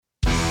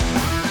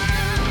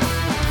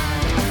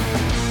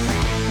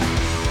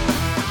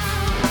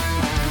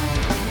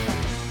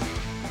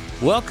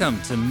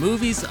Welcome to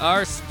Movies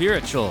Are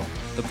Spiritual,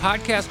 the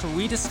podcast where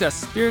we discuss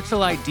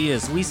spiritual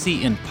ideas we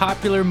see in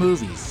popular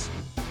movies.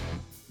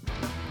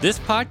 This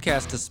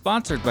podcast is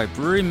sponsored by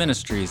Brewery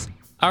Ministries.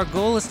 Our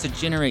goal is to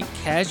generate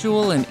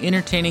casual and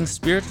entertaining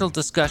spiritual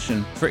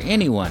discussion for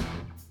anyone.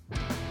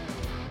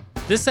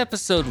 This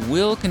episode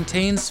will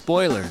contain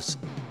spoilers.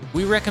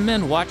 We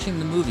recommend watching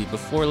the movie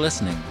before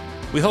listening.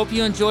 We hope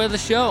you enjoy the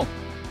show.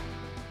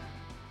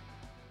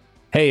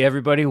 Hey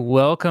everybody,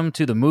 welcome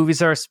to the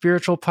Movies Are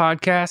Spiritual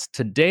podcast.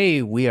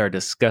 Today we are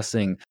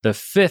discussing The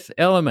Fifth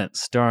Element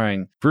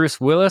starring Bruce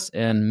Willis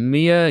and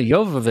Mia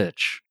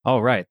Jovovich.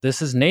 All right,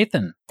 this is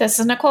Nathan. This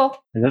is Nicole.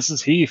 And this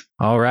is Heath.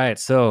 All right,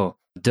 so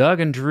Doug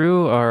and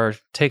Drew are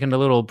taking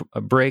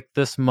a break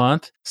this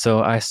month,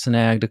 so I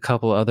snagged a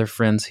couple other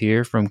friends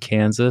here from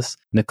Kansas.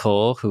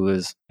 Nicole, who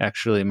is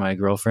actually my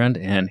girlfriend,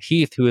 and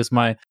Heath, who is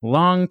my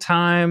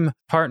longtime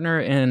partner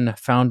in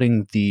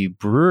founding the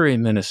Brewery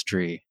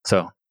Ministry.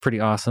 So pretty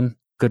awesome.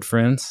 Good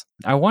friends.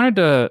 I wanted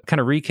to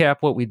kind of recap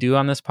what we do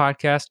on this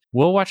podcast.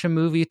 We'll watch a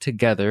movie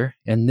together,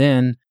 and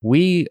then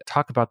we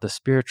talk about the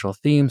spiritual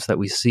themes that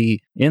we see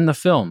in the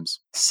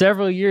films.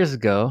 Several years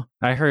ago,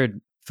 I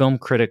heard film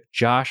critic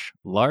Josh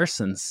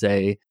Larson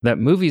say that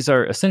movies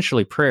are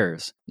essentially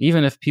prayers.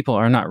 Even if people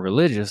are not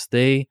religious,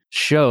 they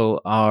show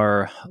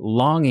our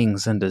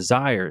longings and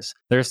desires.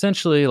 They're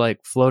essentially like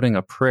floating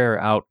a prayer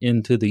out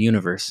into the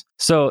universe.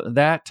 So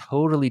that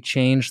totally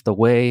changed the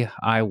way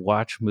I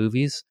watch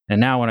movies. And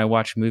now when I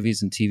watch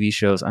movies and TV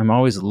shows, I'm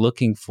always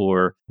looking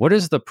for what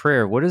is the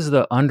prayer? What is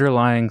the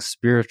underlying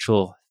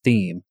spiritual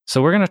theme?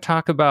 So we're going to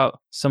talk about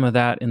some of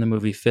that in the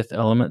movie Fifth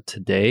Element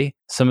today.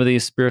 Some of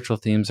these spiritual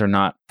themes are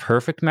not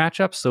perfect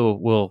matchups, so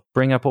we'll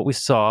bring up what we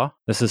saw.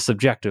 This is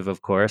subjective,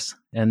 of course.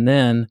 And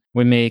then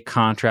we may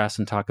contrast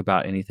and talk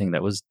about anything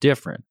that was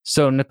different.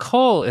 So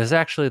Nicole is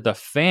actually the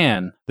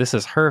fan. This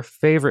is her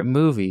favorite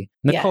movie.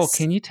 Nicole, Yes.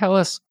 Can you tell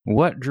us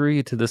what drew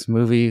you to this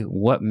movie?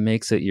 What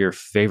makes it your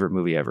favorite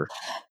movie ever?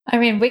 I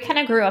mean, we kind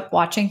of grew up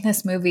watching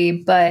this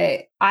movie,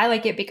 but I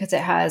like it because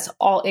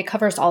it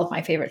covers all of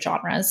my favorite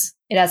genres.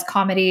 It has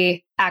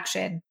comedy,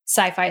 action,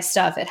 sci-fi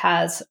stuff. It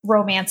has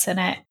romance in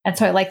it. And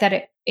so I like that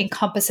it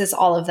encompasses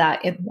all of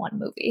that in one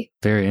movie.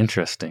 Very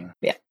interesting.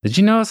 Yeah. Did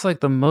you know it's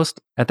like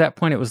at that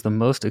point, it was the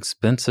most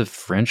expensive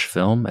French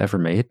film ever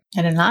made?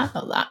 I did not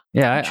know that.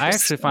 Yeah, I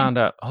actually found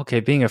out,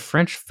 okay, being a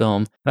French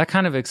film, that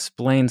kind of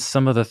explains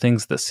some of the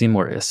things that seem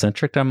more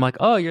eccentric. I'm like,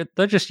 oh,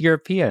 they're just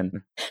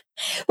European.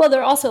 Well,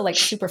 they're also like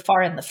super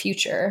far in the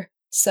future.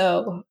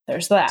 So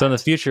there's that. So in the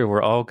future,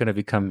 we're all going to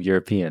become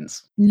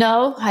Europeans.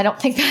 No, I don't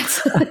think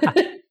that's...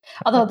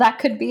 Although that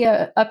could be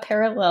a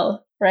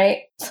parallel,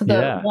 right? To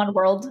the one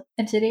world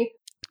entity.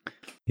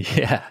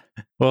 Yeah.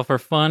 Well, for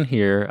fun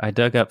here, I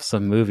dug up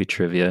some movie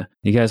trivia.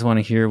 You guys want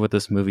to hear what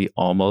this movie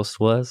almost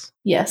was?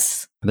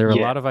 Yes. There were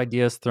a lot of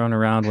ideas thrown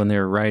around when they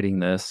were writing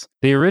this.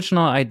 The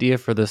original idea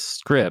for the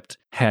script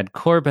had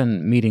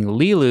Corbin meeting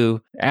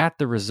Lilu at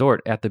the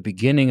resort at the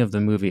beginning of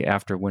the movie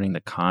after winning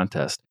the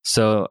contest.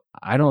 So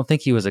I don't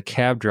think he was a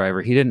cab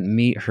driver. He didn't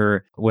meet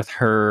her with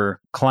her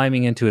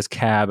climbing into his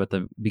cab at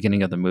the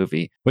beginning of the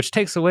movie, which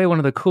takes away one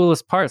of the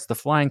coolest parts, the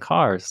flying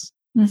cars.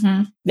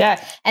 Mm-hmm.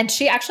 Yeah. And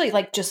she actually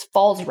just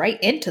falls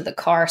right into the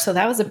car. So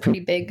that was a pretty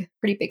big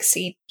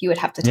scene you would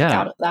have to take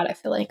out of that, I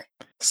feel like.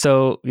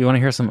 So you want to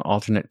hear some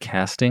alternate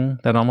casting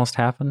that almost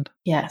happened?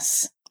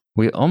 Yes.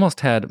 We almost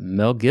had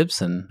Mel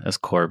Gibson as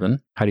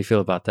Corbin. How do you feel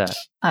about that?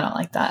 I don't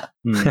like that.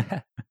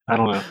 I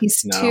don't know.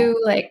 He's too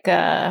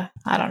I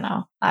don't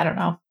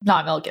know.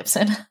 Not Mel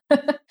Gibson.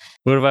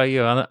 What about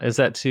you? Is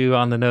that too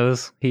on the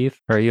nose, Heath?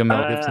 Or are you a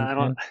Mel Gibson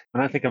fan?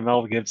 When I think of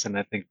Mel Gibson,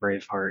 I think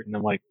Braveheart, and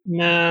I'm like,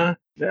 nah,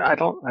 I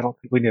don't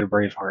think we need a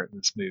Braveheart in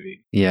this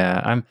movie.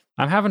 Yeah, I'm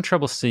having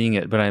trouble seeing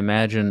it, but I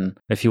imagine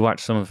if you watch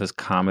some of his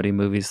comedy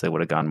movies, they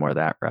would have gone more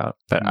that route.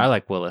 But I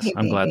like Willis.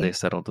 I'm glad they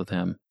settled with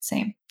him.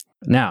 Same.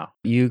 Now,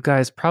 you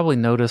guys probably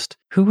noticed,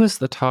 who was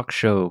the talk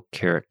show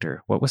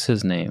character? What was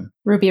his name?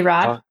 Ruby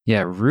Rod.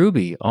 Yeah,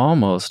 Ruby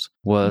almost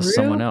was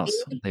someone else.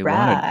 They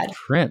wanted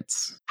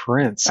Prince.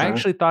 Prince. I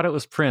actually thought it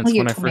was Prince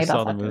when I first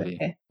saw the movie.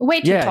 Okay.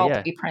 Way too tall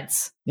to be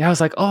Prince. Yeah, I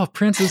was like, oh,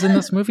 Prince is in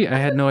this movie? I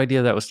had no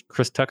idea that was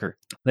Chris Tucker.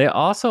 They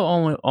also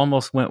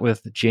almost went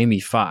with Jamie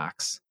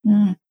Foxx.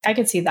 I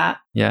could see that.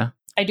 Yeah.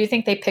 I do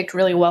think they picked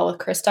really well with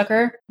Chris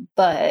Tucker,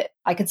 but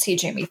I could see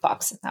Jamie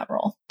Foxx in that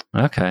role.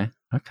 Okay.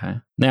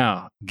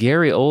 Now,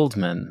 Gary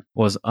Oldman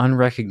was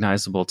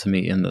unrecognizable to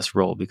me in this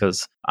role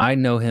because I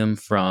know him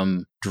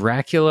from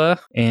Dracula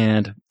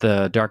and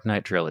the Dark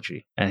Knight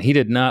trilogy, and he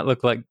did not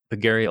look like the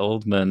Gary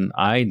Oldman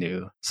I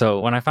knew. So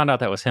when I found out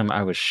that was him,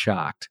 I was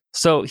shocked.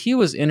 So he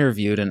was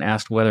interviewed and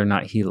asked whether or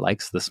not he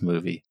likes this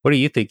movie. What do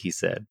you think he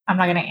said? I'm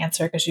not going to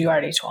answer because you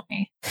already told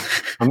me.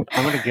 I'm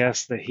going to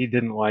guess that he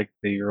didn't like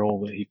the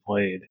role that he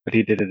played, but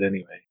he did it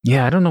anyway.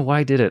 Yeah, I don't know why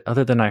he did it,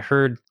 other than I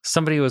heard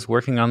somebody who was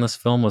working on this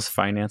film was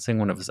financing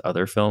one of his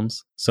other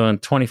films. So in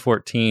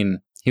 2014,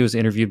 he was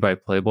interviewed by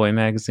Playboy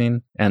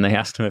magazine, and they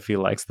asked him if he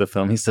likes the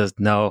film. He says,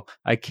 "No,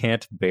 I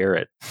can't bear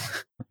it."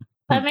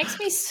 That makes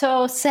me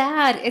so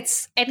sad.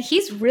 And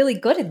he's really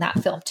good in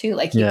that film too.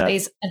 Like he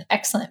plays an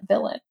excellent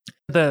villain.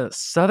 The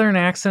Southern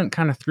accent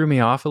kind of threw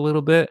me off a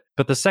little bit,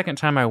 but the second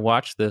time I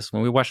watched this,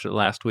 when we watched it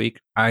last week,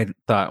 I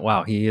thought,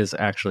 wow, he is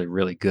actually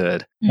really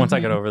good once I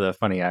got over the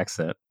funny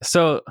accent.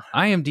 So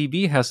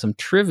IMDb has some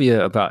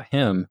trivia about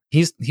him.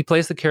 He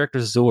plays the character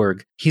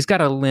Zorg. He's got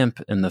a limp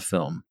in the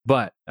film,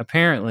 but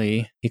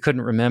apparently he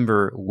couldn't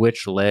remember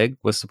which leg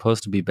was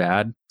supposed to be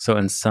bad. So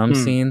in some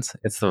scenes,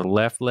 it's the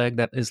left leg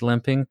that is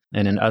limping,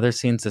 and in other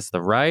scenes, it's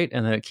the right,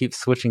 and then it keeps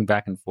switching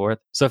back and forth.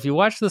 So if you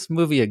watch this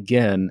movie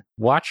again,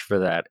 watch for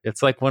that.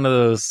 It's like one of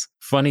those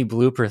funny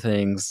blooper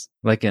things,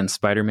 like in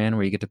Spider-Man,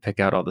 where you get to pick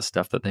out all the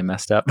stuff that they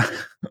messed up.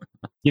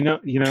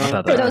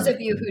 For those of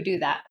you who do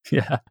that.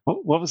 Yeah.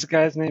 What was the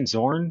guy's name?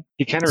 Zorn?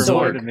 He kind of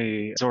reminded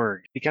me,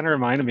 Zorg. He kind of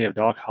reminded me of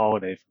Doc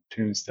Holliday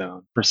from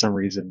Tombstone for some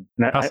reason.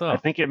 And I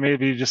think it may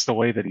be just the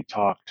way that he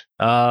talked.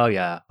 Oh,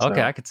 yeah.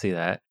 Okay, So- I could see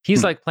that.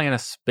 He's like playing a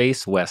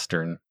space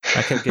western.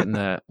 I kept getting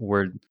the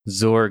word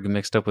Zorg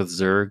mixed up with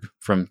Zurg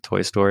from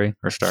Toy Story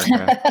or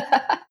StarCraft.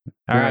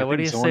 All Yeah, right, I what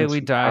do you think say Zorn's we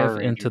from dive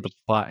Power into the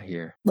Rangers. plot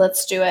here?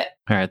 Let's do it.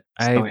 All right,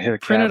 Just don't hit I a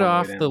printed cab on the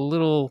off way the down.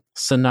 little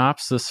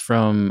synopsis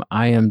from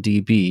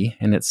IMDb,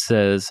 and it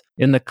says,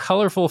 in the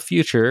colorful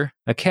future,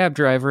 a cab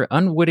driver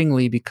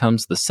unwittingly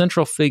becomes the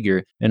central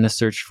figure in a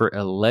search for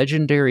a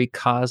legendary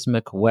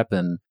cosmic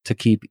weapon to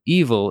keep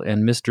evil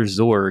and Mr.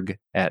 Zorg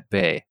at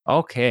bay.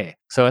 Okay,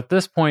 so at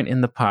this point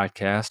in the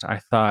podcast, I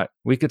thought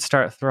we could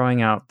start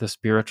throwing out the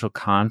spiritual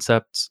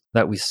concepts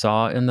that we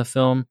saw in the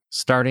film,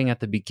 starting at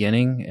the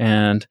beginning,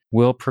 and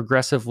we'll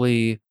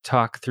progressively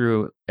talk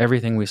through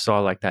everything we saw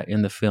like that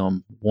in the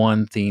film,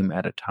 one theme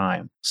at a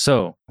time.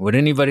 So, would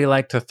anybody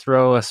like to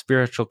throw a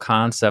spiritual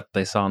concept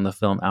they saw in the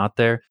film out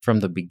there from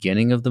the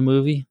beginning of the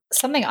movie?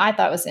 Something I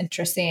thought was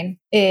interesting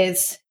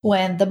is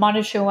when the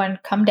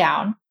Monteshuan come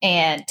down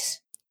and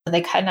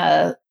they kind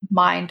of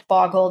mind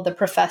boggle the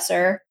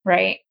professor,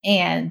 right?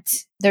 And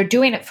they're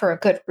doing it for a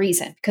good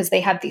reason because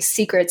they have these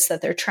secrets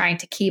that they're trying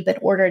to keep in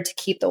order to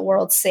keep the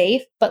world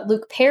safe. But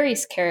Luke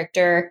Perry's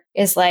character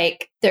is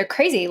like, they're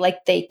crazy.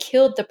 Like they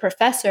killed the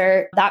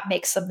professor. That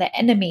makes them the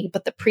enemy,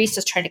 but the priest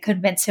is trying to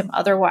convince him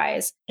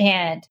otherwise.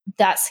 And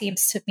that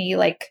seems to me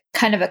like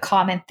kind of a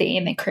common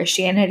theme in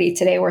Christianity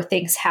today where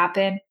things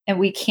happen and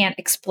we can't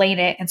explain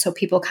it. And so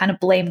people kind of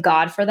blame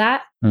God for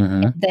that.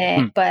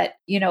 But,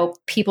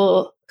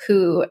 people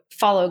who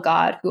follow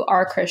God, who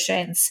are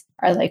Christians,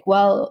 are like,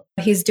 well,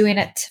 he's doing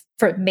it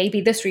for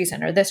maybe this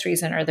reason, or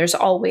there's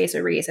always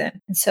a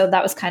reason. And so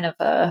that was kind of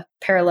a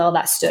parallel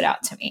that stood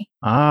out to me.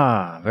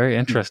 Ah, very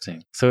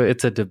interesting. So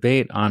it's a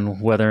debate on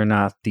whether or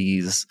not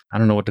these, I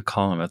don't know what to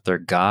call them, if they're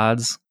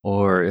gods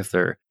or if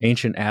they're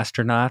ancient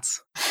astronauts.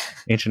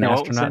 Ancient Now,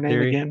 what was their astronaut name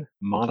theory. again?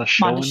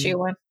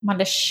 Monteshuan?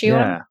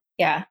 Monteshuan.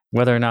 Yeah.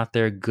 Whether or not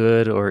they're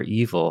good or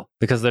evil,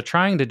 because they're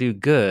trying to do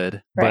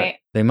good, Right.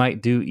 but they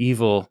might do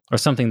evil or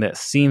something that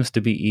seems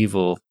to be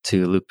evil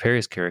to Luke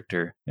Perry's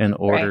character in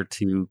order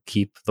to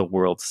keep the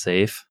world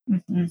safe.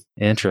 Mm-hmm.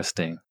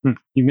 Interesting.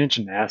 You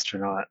mentioned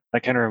astronaut.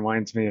 That kind of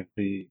reminds me of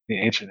the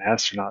ancient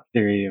astronaut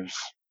theory of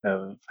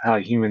how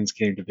humans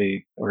came to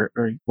be, or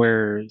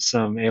where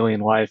some alien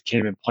life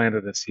came and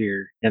planted us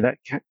here. And that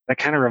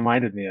kind of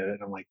reminded me of it.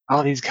 I'm like,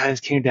 oh, these guys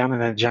came down in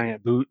that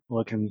giant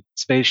boot-looking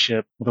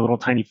spaceship with a little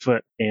tiny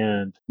foot.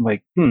 And I'm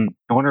like,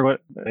 I wonder what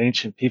the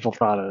ancient people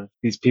thought of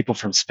these people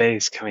from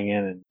space coming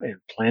in and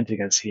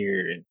planting us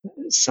here.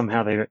 And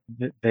somehow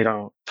they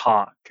don't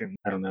talk, and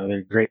I don't know,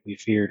 they're greatly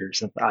feared or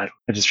something.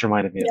 It just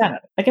reminded me of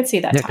that. I can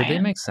see that. Yeah, could they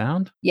make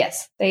sound?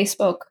 Yes, they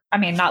spoke. I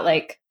mean, not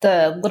like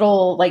the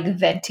little like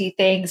venti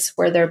things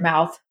where their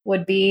mouth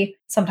would be.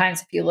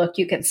 Sometimes if you look,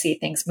 you can see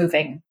things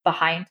moving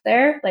behind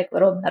there, like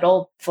little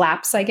metal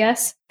flaps, I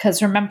guess.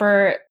 Because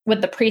remember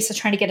when the priest is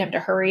trying to get him to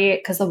hurry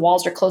because the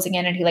walls are closing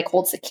in and he like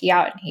holds the key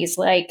out and he's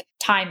like,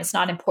 time is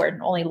not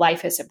important, only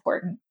life is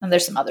important. And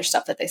there's some other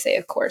stuff that they say,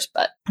 of course,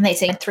 but and they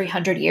say in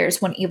 300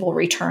 years when evil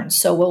returns,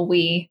 so will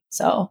we.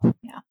 So,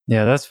 yeah.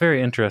 Yeah, that's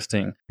very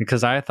interesting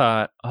because I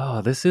thought,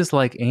 oh, this is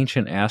like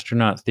ancient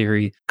astronaut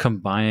theory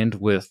combined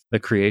with the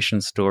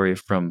creation story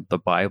from the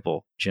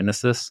Bible,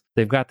 Genesis.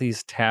 They've got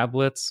these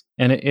tablets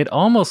and it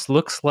almost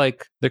looks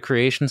like the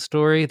creation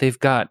story. They've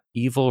got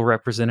evil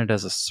represented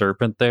as a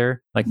serpent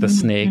there, like the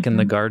snake in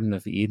the Garden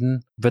of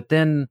Eden. But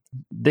then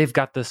they've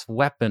got this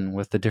weapon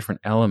with the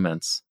different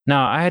elements.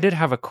 Now, I did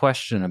have a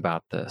question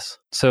about this.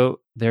 So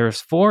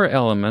there's 4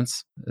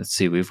 elements. Let's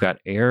see, we've got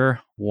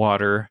air,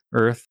 water,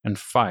 earth, and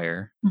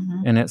fire.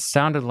 And it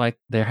sounded like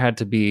there had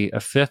to be a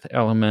 5th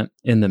element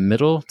in the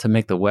middle to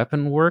make the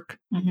weapon work.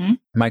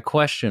 My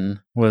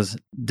question was,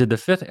 did the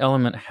 5th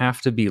element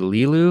have to be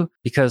Lilu?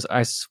 Because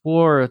I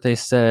swore they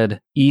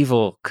said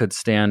evil could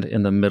stand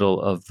in the middle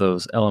of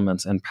those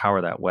elements and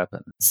power that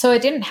weapon. So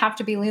it didn't have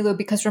to be Lilu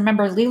because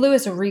remember, Lilu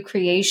is a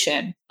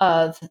recreation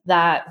of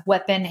that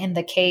weapon in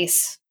the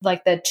case,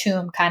 like the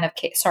tomb kind of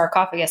case,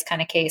 sarcophagus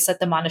kind of case that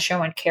the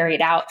Monteshuan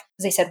carried out.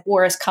 Because they said,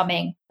 war is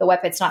coming. The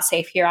weapon's not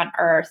safe here on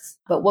Earth,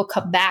 but we'll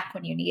come back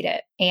when you need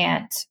it.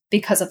 And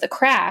because of the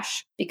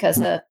crash, because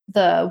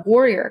the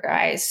warrior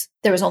guys,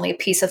 there was only a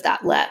piece of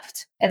that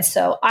left. And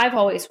so I've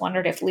always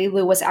wondered if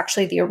Lilu was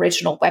actually the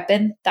original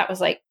weapon that was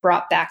like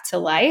brought back to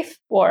life,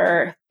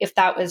 or if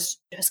that was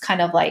just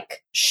kind of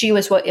like she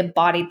was what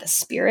embodied the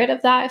spirit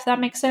of that, if that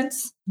makes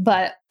sense.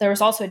 But there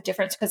was also a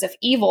difference, because if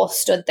evil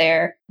stood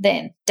there,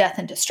 then death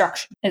and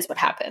destruction is what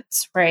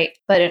happens, right?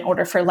 But in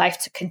order for life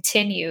to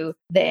continue,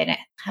 then it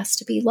has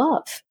to be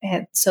love.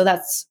 And so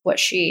that's what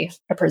she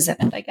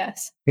represented, I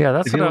guess. Yeah,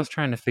 that's what I was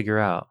trying to figure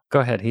out. Go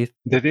ahead, Heath.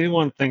 Did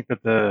anyone think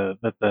that the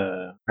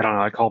I don't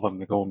know, I call them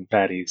the golden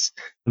fatties,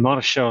 the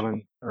Monticello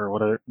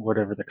or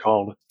whatever they're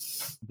called,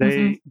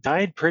 they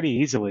died pretty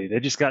easily. They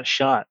just got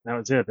shot. That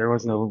was it. There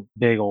was no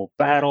big old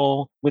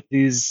battle with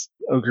these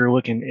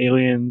ogre-looking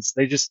aliens.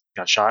 They just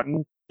got shot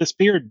and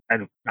disappeared. I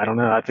don't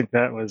know. I think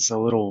that was a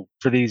little,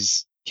 for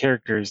these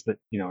characters that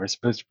are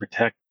supposed to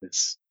protect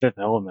this fifth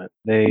element,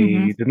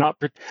 they did not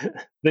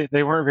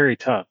they weren't very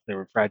tough. They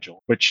were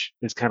fragile, which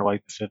is kind of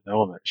like the fifth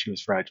element. She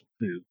was fragile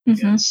too, I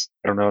guess.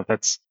 I don't know if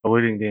that's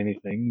alluding to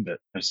anything, but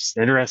it's just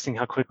interesting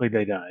how quickly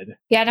they died.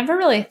 Yeah, I never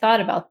really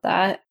thought about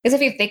that, because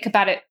if you think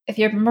about it, if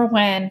you remember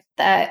when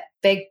that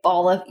big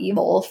ball of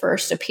evil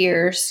first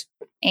appears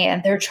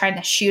and they're trying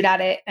to shoot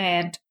at it,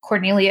 and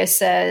Cornelius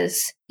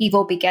says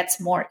evil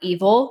begets more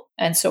evil,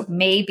 and so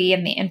maybe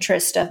in the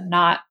interest of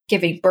not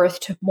giving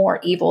birth to more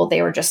evil,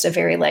 they were just a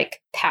very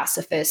like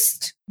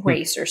pacifist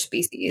race or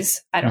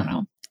species. I don't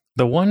know.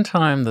 The one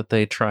time that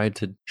they tried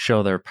to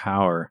show their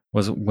power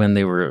was when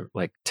they were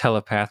like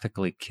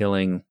telepathically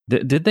killing.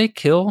 Did they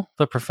kill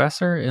the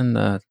professor in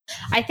the?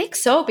 I think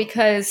so,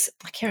 because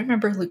I can't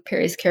remember Luke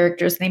Perry's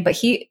character's name,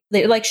 but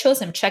they like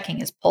shows him checking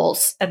his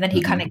pulse, and then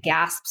he kind of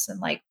gasps and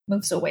like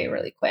moves away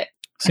really quick.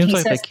 Seems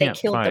like says they can't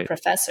killed fight. The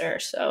professor,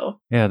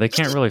 so yeah, they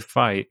can't really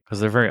fight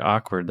because they're very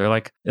awkward. They're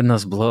like in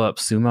those blow-up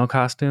sumo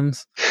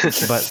costumes,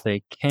 but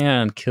they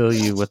can kill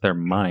you with their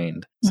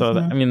mind. So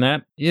I mean,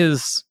 that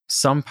is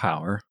some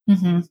power.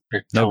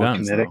 No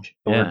guns, the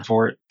word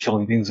for it,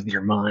 killing things with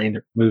your mind,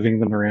 or moving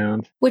them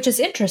around. Which is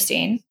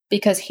interesting,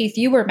 because Heath,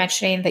 you were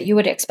mentioning that you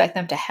would expect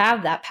them to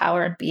have that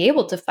power and be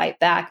able to fight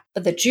back,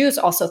 but the Jews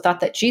also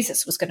thought that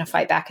Jesus was going to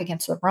fight back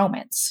against the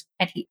Romans,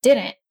 and he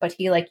didn't, but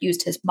he like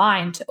used his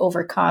mind to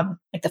overcome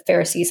like the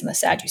Pharisees and the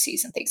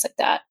Sadducees and things like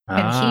that.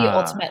 And he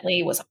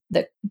ultimately was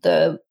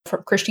the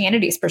from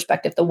Christianity's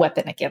perspective, the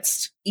weapon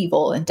against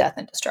evil and death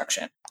and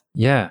destruction.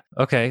 Yeah.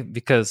 Okay.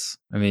 Because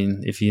I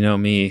mean, if you know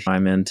me,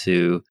 I'm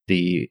into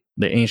the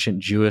ancient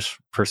Jewish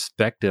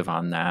perspective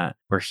on that,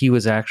 where he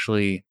was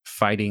actually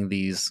fighting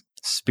these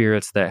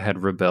spirits that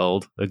had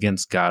rebelled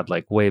against God,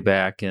 like way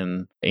back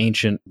in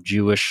ancient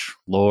Jewish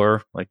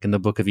lore, like in the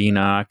Book of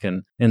Enoch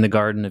and in the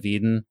Garden of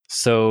Eden.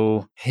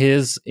 So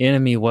his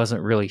enemy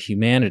wasn't really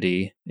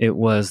humanity. It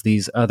was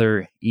these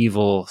other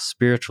evil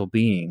spiritual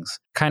beings,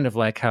 kind of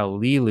like how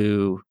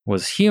Lilu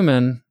was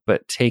human,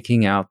 but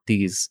taking out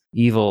these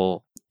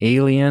evil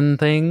alien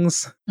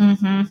things.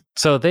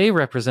 So they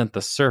represent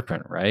the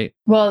serpent, right?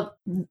 Well,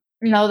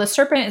 no, the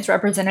serpent is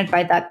represented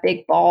by that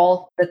big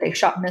ball that they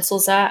shot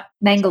missiles at.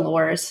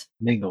 Mangalores.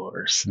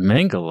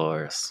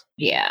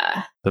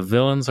 Yeah. The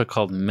villains are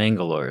called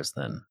Mangalores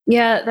then.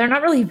 Yeah, they're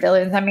not really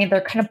villains. I mean,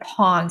 they're kind of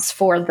pawns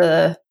for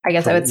the, I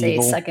guess I would say,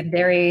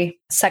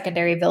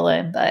 secondary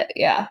villain, but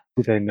yeah.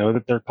 Do they know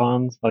that they're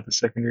pawns by the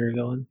secondary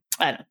villain?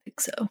 I don't think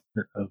so.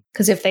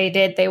 Because if they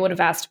did, they would have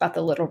asked about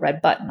the little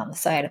red button on the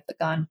side of the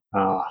gun.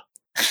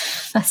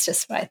 That's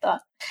just what I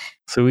thought.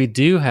 So we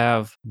do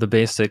have the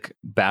basic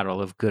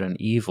battle of good and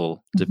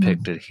evil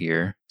depicted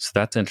here. So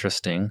that's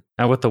interesting.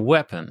 Now with the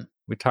weapon,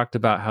 we talked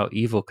about how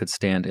evil could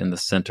stand in the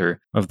center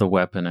of the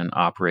weapon and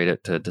operate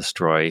it to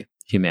destroy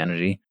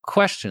humanity.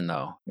 Question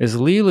though, is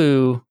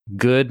Lilu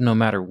good no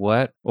matter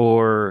what,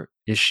 or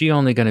is she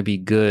only going to be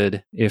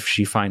good if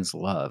she finds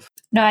love?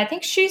 No, I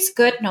think she's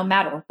good no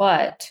matter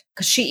what,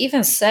 because she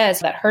even says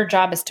that her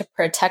job is to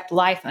protect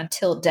life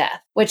until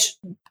death, which,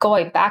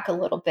 going back a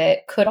little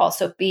bit, could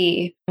also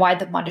be why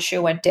the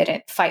Mondoshuan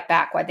didn't fight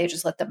back, why they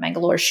just let the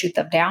Mangalore shoot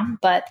them down.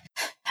 But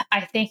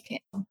I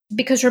think,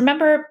 because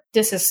remember,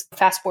 this is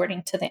fast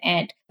forwarding to the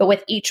end, but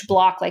with each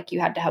block, like you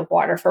had to have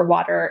water for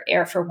water,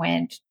 air for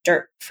wind,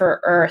 dirt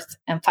for earth,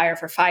 and fire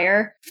for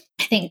fire.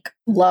 I think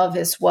love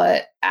is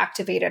what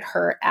activated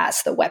her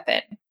as the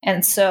weapon.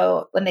 And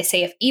so when they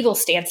say if evil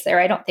stands there,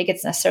 I don't think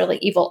it's necessarily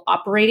evil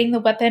operating the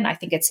weapon. I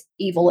think it's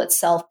evil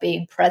itself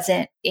being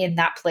present in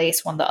that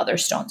place when the other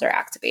stones are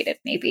activated.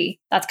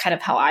 Maybe that's kind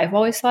of how I've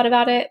always thought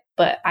about it,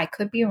 but I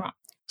could be wrong.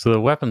 So the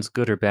weapon's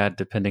good or bad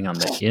depending on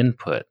the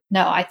input?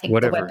 No, I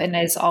think the weapon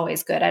is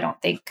always good. I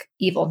don't think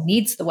evil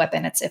needs the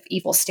weapon. It's if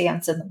evil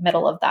stands in the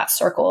middle of that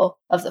circle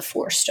of the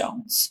four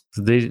stones.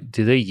 Do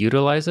they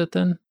utilize it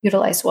then?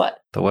 Utilize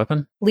what? The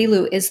weapon?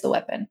 Lilu is the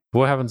weapon.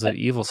 What happens if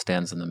evil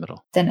stands in the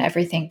middle? Then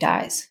everything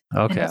dies.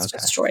 Okay. And it's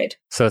destroyed.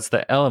 So it's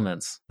the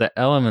elements. The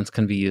elements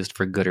can be used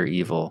for good or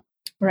evil.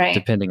 Right.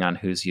 depending on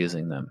who's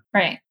using them.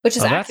 Right. Which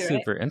is That's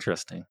accurate. super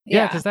interesting.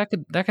 Yeah, because that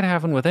could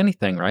happen with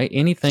anything, right?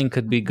 Anything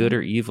could be good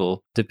or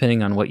evil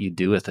depending on what you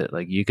do with it.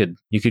 Like you could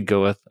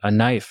go with a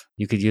knife.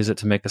 You could use it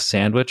to make a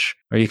sandwich,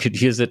 or you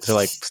could use it to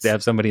like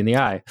stab somebody in the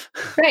eye.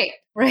 Right.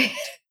 Right.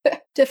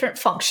 Different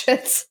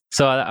functions.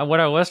 So what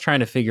I was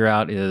trying to figure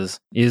out is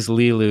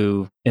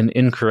Lilu an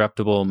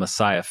incorruptible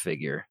Messiah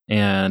figure?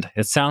 And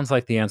it sounds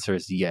like the answer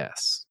is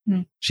yes.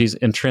 She's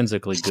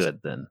intrinsically good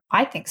then.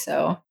 I think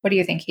so. What do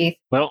you think, Heath?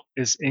 Well,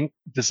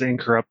 does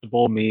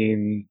incorruptible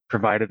mean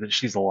provided that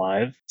she's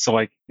alive? So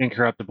like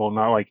incorruptible,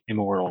 not like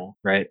immortal,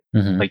 right?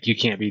 Mm-hmm. Like you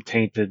can't be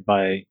tainted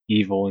by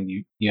evil, and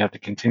you have to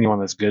continue on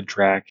this good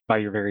track by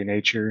your very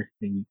nature.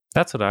 And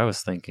that's what I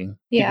was thinking.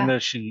 Yeah.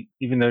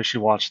 Even though she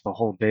watched the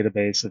whole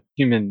database of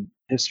human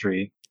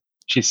history,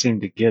 she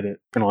seemed to get it,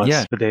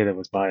 unless the data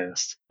was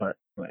biased. But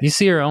anyway. You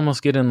see her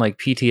almost get in like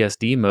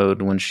PTSD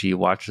mode when she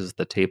watches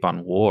the tape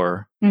on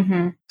war.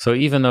 Mm-hmm. So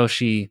even though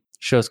she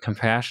shows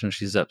compassion,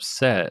 she's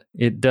upset,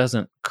 it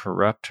doesn't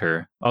corrupt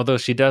her. Although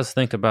she does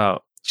think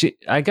about,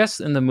 I guess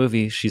in the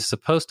movie, she's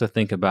supposed to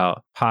think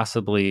about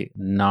possibly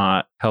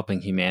not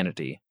helping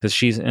humanity, because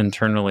she's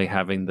internally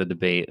having the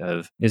debate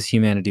of, is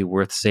humanity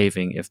worth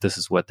saving if this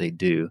is what they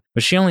do?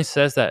 But she only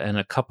says that in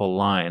a couple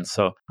lines.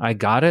 So I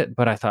got it,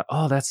 but I thought,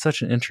 oh, that's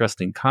such an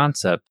interesting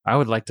concept. I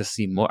would like to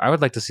see more. I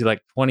would like to see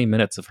like 20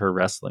 minutes of her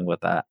wrestling with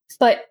that.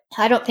 But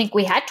I don't think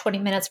we had 20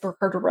 minutes for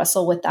her to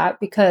wrestle with that,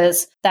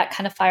 because that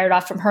kind of fired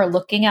off from her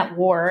looking at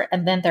war,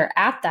 and then they're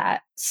at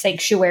that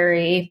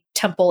sanctuary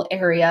temple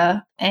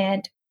area,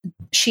 and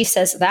she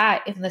says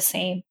that in the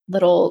same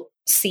little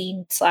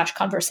scene /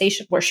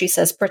 conversation where she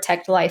says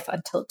protect life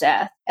until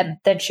death, and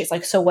then she's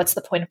like, so what's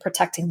the point of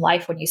protecting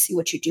life when you see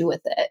what you do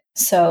with it?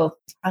 So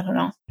I don't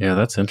know. Yeah,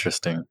 that's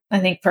interesting. I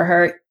think for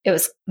her it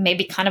was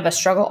maybe kind of a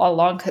struggle all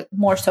along,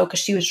 more so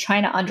because she was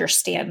trying to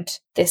understand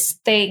this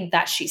thing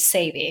that she's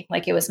saving.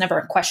 Like it was never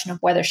a question of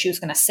whether she was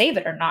going to save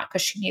it or not,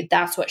 because she knew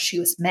that's what she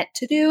was meant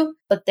to do.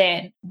 But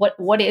then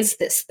what is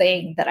this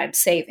thing that I'm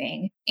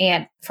saving?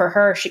 And for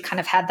her, she kind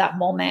of had that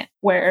moment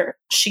where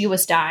she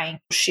was dying.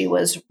 She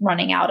was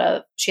running out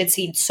of, she had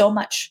seen so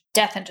much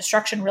death and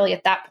destruction really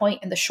at that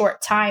point in the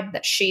short time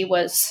that she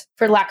was,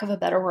 for lack of a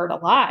better word,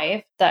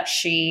 alive, that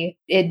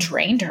it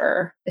drained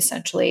her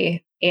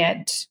essentially.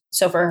 And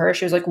so for her,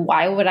 she was like,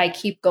 why would I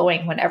keep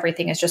going when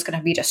everything is just going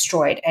to be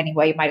destroyed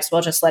anyway? You might as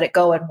well just let it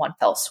go in one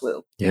fell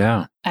swoop.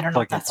 Yeah. I don't know.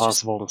 Like if that's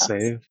impossible to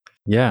save.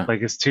 Yeah.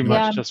 Like it's too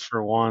much just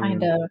for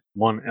one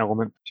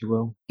element, if you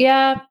will.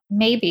 Yeah,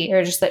 maybe.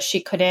 Or just that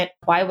she couldn't,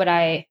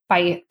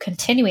 by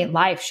continuing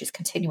life, she's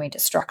continuing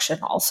destruction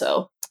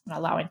also, and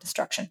allowing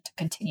destruction to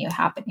continue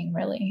happening,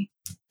 really.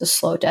 The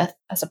slow death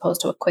as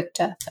opposed to a quick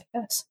death, I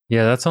guess.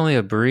 Yeah, that's only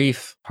a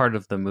brief part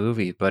of the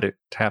movie, but it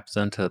taps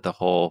into the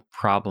whole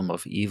problem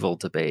of evil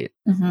debate.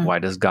 Mm-hmm. Why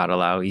does God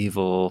allow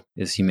evil?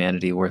 Is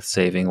humanity worth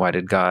saving? Why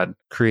did God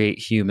create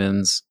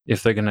humans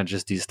if they're going to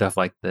just do stuff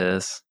like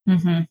this?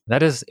 Mm-hmm.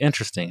 That is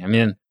interesting. I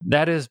mean,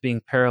 that is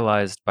being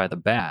paralyzed by the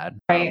bad,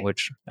 right.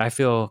 Which I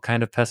feel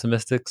kind of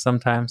pessimistic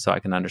sometimes, so I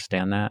can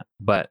understand that.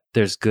 But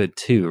there's good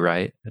too,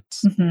 right?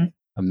 It's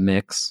a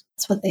mix.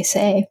 That's what they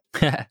say.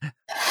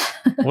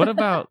 What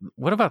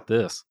about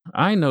this?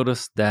 I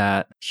noticed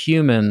that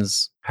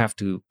humans have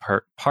to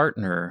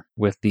partner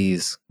with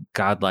these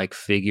godlike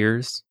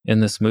figures in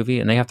this movie,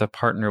 and they have to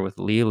partner with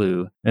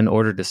Lilu in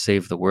order to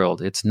save the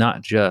world. It's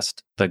not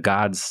just the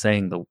gods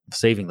saving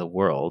the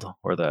world,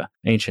 or the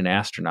ancient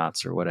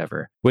astronauts or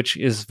whatever, which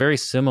is very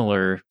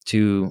similar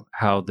to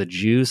how the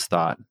Jews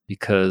thought,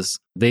 because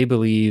they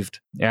believed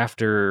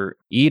after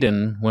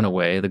Eden went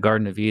away, the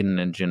Garden of Eden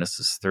in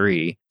Genesis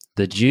 3,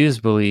 the Jews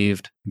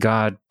believed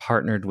God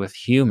partnered with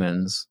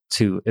humans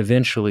to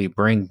eventually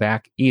bring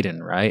back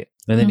Eden, right?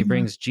 And then he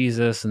brings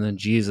Jesus, and then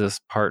Jesus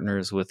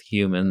partners with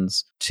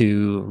humans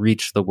to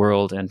reach the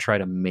world and try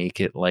to make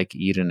it like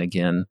Eden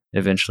again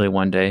eventually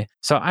one day.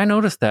 So I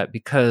noticed that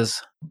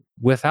because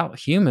without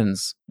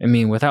humans,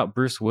 without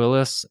Bruce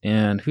Willis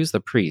and who's the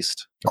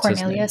priest?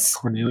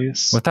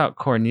 Cornelius. Without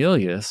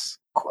Cornelius.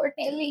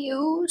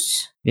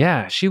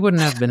 Yeah, she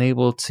wouldn't have been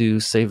able to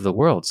save the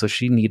world, so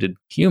she needed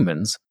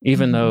humans,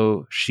 even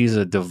though she's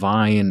a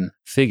divine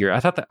figure. I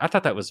thought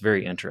that was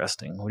very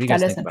interesting. What do you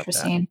guys think about that? That is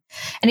interesting.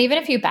 And even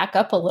if you back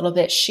up a little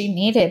bit,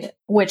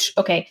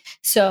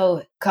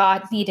 so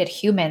God needed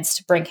humans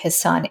to bring his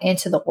son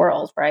into the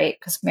world, right?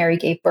 Because Mary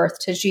gave birth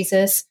to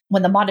Jesus.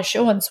 When the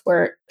Montessorians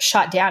were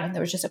shot down and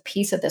there was just a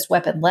piece of this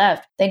weapon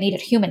left, they needed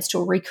humans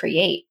to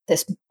recreate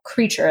this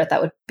creature that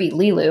would be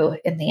Lilu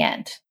in the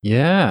end.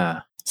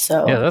 Yeah.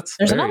 So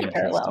there's another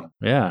parallel.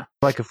 Yeah.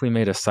 Like if we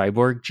made a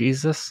cyborg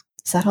Jesus.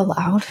 Is that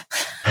allowed?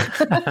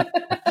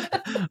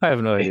 I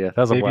have no idea. That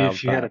was a Maybe wild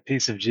if you had a thought.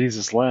 piece of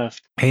Jesus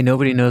left. Hey,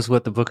 nobody knows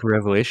what the book of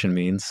Revelation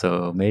means,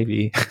 so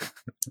maybe.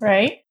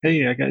 Right?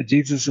 Hey, I got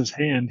Jesus's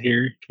hand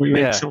here. Can we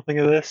make Yeah. something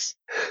of this?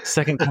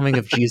 Second coming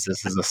of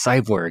Jesus is a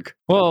cyborg.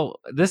 Well,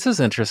 this is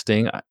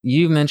interesting.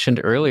 You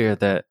mentioned earlier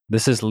that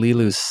this is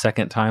Lilu's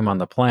second time on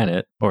the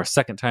planet, or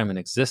second time in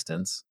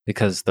existence,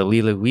 because the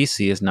Lilu we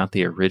see is not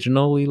the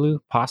original Lilu,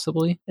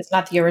 possibly? It's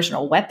not the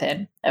original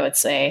weapon, I would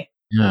say.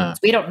 Yeah.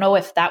 We don't know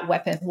if that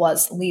weapon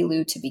was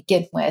Lilu to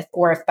begin with,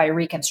 or if by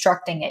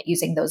reconstructing it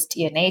using those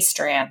DNA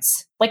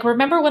strands. Like,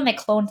 remember when they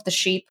cloned the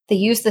sheep? They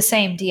used the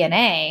same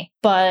DNA,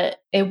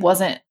 but it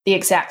wasn't the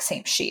exact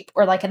same sheep.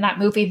 Or like in that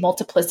movie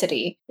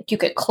Multiplicity, like you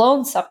could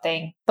clone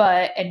something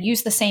and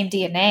use the same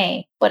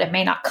DNA, but it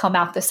may not come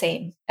out the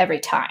same every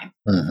time.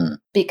 Mm-hmm.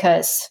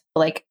 Because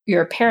like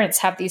your parents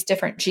have these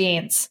different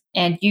genes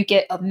and you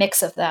get a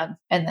mix of them,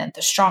 and then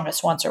the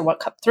strongest ones are what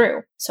come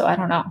through. So I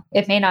don't know.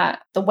 It may not,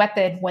 the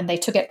weapon when they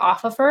took it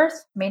off of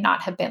Earth may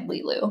not have been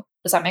Lilu.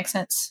 Does that make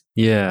sense?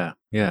 Yeah,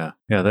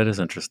 that is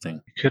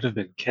interesting. It could have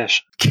been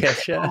Kesha.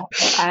 Kesha.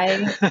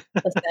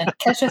 Listen,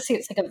 Kesha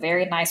seems like a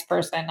very nice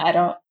person. I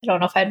don't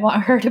know if I'd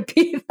want her to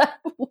be that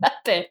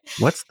weapon.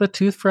 What's the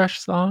toothbrush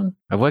song?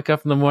 I wake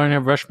up in the morning, I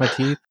brush my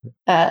teeth.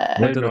 I Went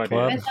have to no the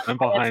club. idea. I'm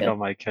behind on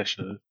my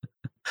Kesha.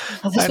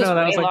 Oh, this I know,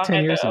 that was way like 10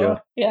 long years ago.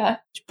 Yeah.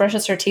 She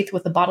brushes her teeth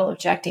with a bottle of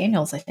Jack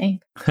Daniels, I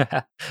think.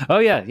 Oh,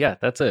 yeah,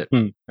 that's it.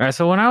 All right,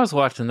 so when I was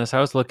watching this,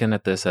 I was looking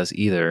at this as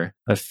either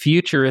a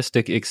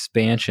futuristic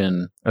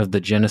expansion of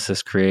the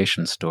Genesis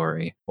creation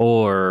story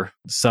or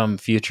some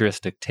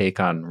futuristic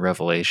take on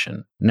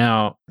Revelation.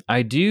 Now,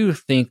 I do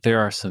think there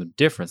are some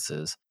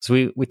differences.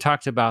 So we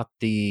talked about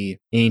the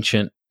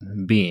ancient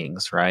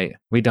beings, right?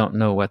 We don't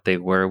know what they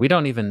were. We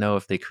don't even know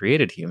if they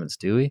created humans,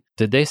 do we?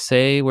 Did they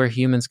say where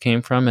humans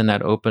came from in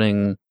that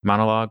opening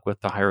monologue with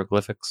the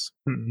hieroglyphics?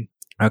 Mm-mm.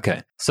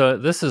 Okay, so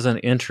this is an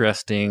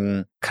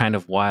interesting kind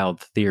of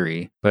wild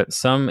theory, but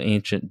some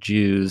ancient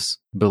Jews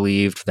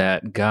believed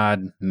that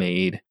God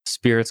made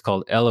spirits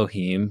called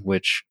Elohim,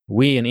 which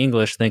we in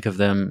English think of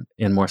them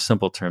in more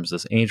simple terms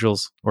as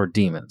angels or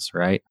demons,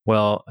 right?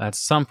 Well, at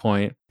some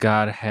point,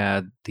 God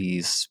had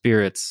these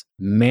spirits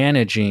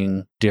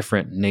managing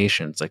different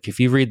nations. Like if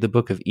you read the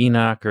book of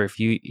Enoch, or if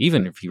you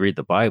read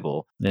the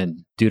Bible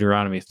in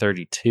Deuteronomy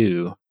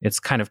 32, it's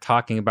kind of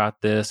talking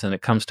about this, and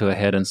it comes to a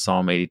head in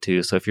Psalm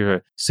 82. So if you're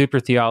a super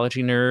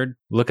theology nerd,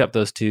 look up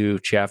those two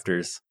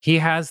chapters. He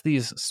has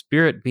these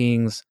spirit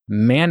beings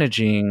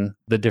managing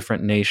the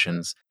different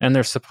nations, and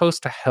they're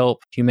supposed to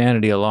help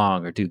humanity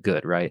along or do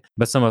good, right?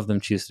 But some of them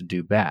choose to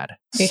do bad.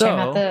 Are you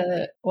talking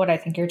about what I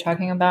think you're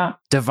talking about?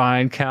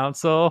 Divine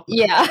counsel?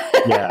 Yeah.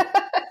 Yeah.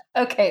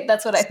 Okay,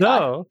 that's what I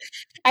thought.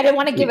 I didn't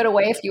want to give it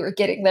away if you were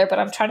getting there, but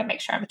I'm trying to make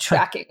sure I'm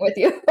tracking with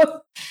you.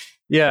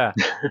 Yeah,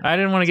 I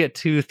didn't want to get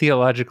too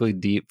theologically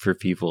deep for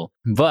people,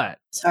 but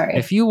sorry.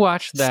 If you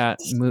watch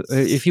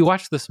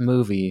this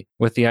movie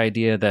with the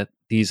idea that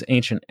these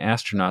ancient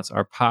astronauts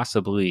are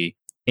possibly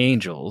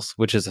angels,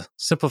 which is a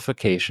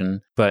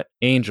simplification, but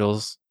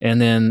angels, and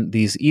then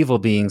these evil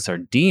beings are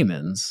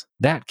demons,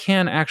 that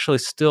can actually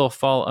still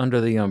fall under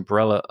the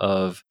umbrella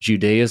of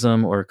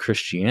Judaism or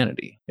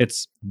Christianity.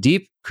 It's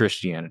deep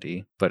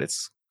Christianity, but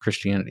it's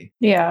Christianity.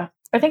 Yeah.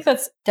 I think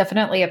that's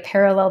definitely a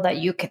parallel that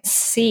you can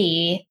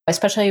see,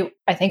 especially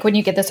I think when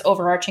you get this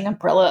overarching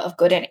umbrella of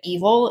good and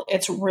evil,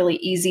 it's really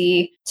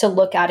easy to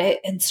look at it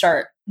and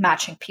start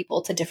matching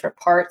people to different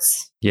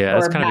parts. Yeah,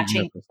 or that's kind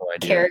matching of a universal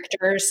idea.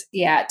 Characters,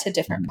 to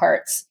different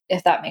parts,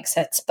 if that makes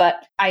sense.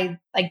 But I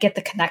get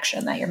the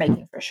connection that you're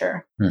making for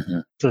sure.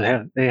 Mm-hmm. So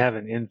they have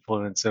an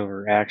influence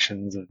over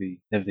actions of the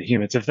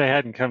humans. If they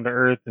hadn't come to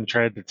Earth and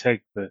tried to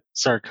take the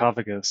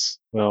sarcophagus,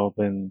 well,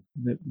 then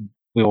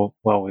we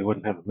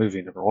wouldn't have a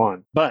movie, number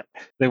one, but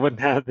they wouldn't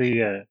have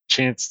the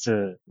chance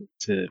to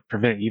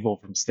prevent evil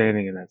from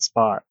standing in that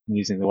spot and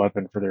using the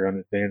weapon for their own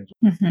advantage.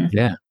 Mm-hmm.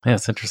 Yeah,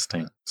 it's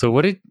interesting. So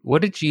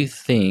what did you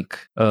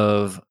think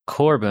of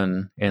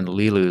Corbin and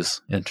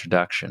Lilu's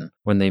introduction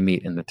when they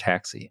meet in the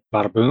taxi?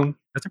 Bada boom.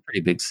 That's a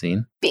pretty big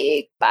scene.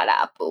 Big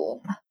bada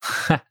boom.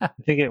 I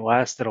think it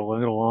lasted a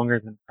little longer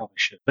than it probably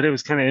should, but it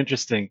was kind of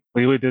interesting.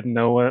 Lilu didn't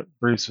know what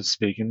Bruce was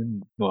speaking,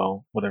 and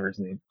whatever his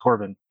name,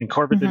 Corbin, and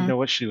Corbin didn't know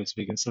what she was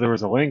speaking. So there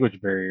was a language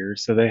barrier.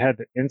 So they had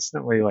to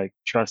instantly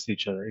trust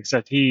each other.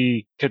 Except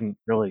he couldn't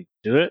really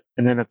do it.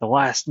 And then at the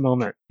last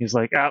moment, he's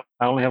like, "Oh,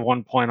 I only have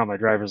 1 point on my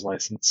driver's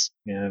license,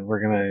 and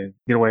we're gonna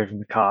get away from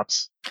the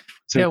cops."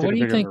 So what do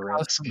you think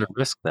caused him to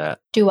risk that?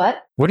 Do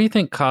what? What do you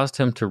think caused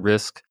him to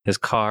risk his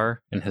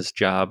car and his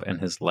job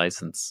and his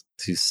license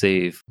to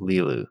save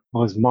Lilu?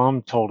 Well, his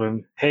mom told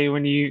him, "Hey,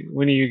 when are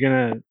you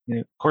gonna?"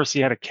 Of course,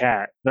 he had a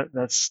cat.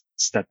 That's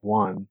step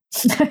one.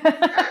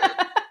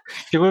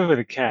 He went with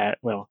a cat.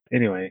 Well,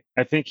 anyway,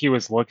 I think he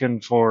was looking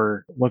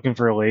for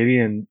a lady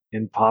and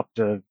popped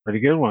a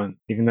pretty good one,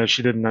 even though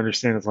she didn't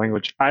understand his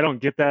language. I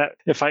don't get that.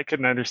 If I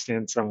couldn't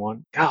understand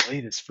someone,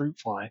 golly, this fruit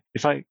fly.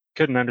 If I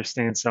couldn't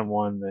understand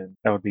someone, then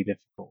that would be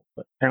difficult.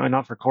 But apparently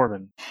not for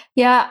Corbin.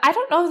 Yeah, I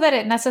don't know that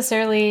it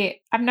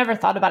necessarily, I've never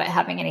thought about it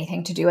having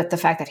anything to do with the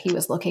fact that he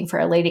was looking for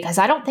a lady, because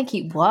I don't think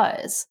he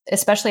was,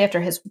 especially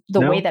after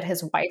the way that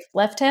his wife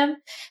left him.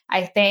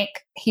 I think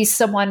he's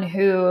someone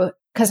who,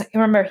 because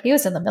remember, he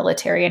was in the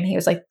military and he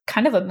was like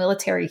kind of a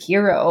military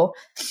hero,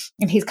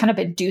 and he's kind of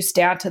been deuced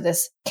down to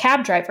this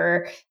cab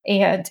driver.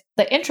 And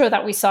the intro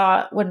that we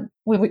saw when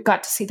we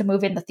got to see the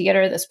movie in the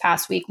theater this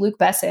past week, Luke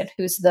Besson,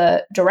 who's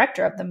the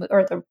director of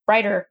or the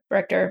writer,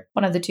 director,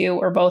 one of the two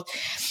or both,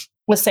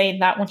 was saying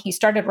that when he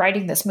started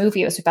writing this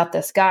movie, it was about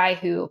this guy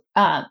who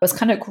was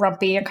kind of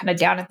grumpy and kind of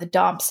down in the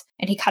dumps,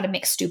 and he kind of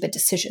makes stupid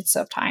decisions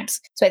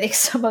sometimes. So I think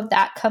some of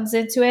that comes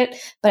into it,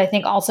 but I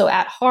think also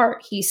at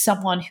heart, he's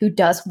someone who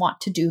does want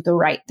to do the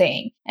right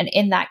thing. And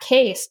in that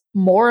case,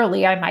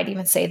 morally, I might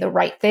even say the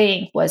right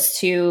thing was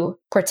to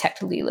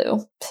protect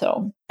Lilu.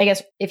 So I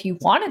guess if you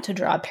wanted to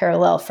draw a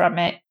parallel from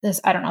it,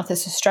 I don't know if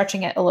this is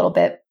stretching it a little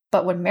bit,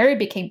 but when Mary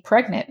became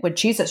pregnant, when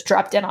Jesus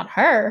dropped in on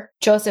her,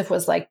 Joseph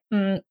was like,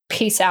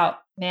 peace out,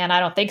 man. I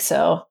don't think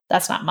so.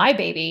 That's not my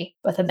baby.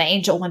 But then the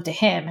angel went to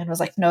him and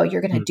was like, no,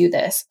 you're going to do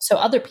this. So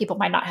other people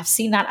might not have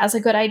seen that as a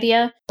good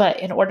idea.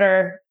 But in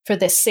order for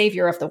this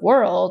savior of the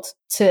world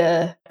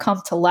to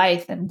come to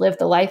life and live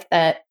the life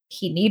that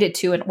he needed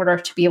to in order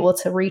to be able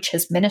to reach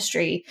his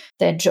ministry,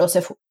 then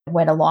Joseph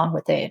went along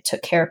with it and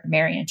took care of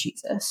Mary and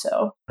Jesus.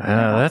 So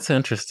that's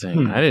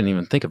interesting. I didn't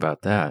even think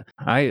about that.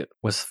 I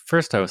was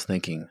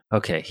thinking,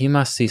 okay, he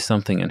must see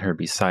something in her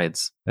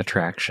besides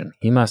attraction.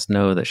 He must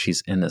know that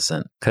she's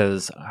innocent,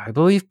 because I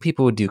believe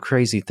people would do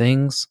crazy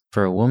things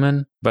for a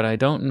woman, but I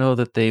don't know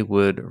that they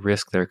would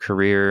risk their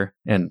career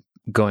and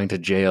going to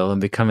jail and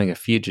becoming a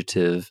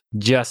fugitive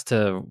just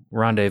to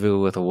rendezvous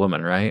with a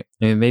woman, right?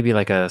 I mean, maybe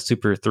like a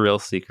super thrill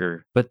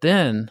seeker. But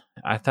then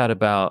I thought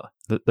about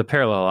the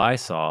parallel I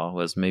saw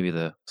was maybe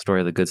the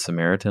story of the Good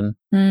Samaritan.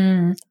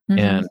 Mm-hmm.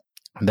 And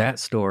that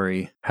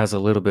story has a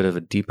little bit of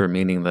a deeper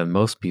meaning than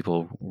most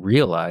people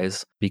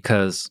realize,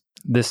 because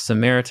this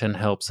Samaritan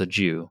helps a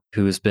Jew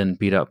who's been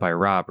beat up by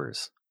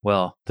robbers.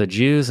 Well, the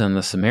Jews and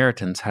the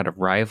Samaritans had a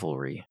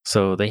rivalry,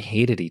 so they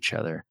hated each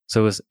other.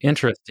 So it was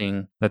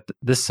interesting that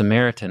this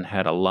Samaritan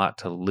had a lot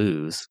to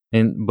lose.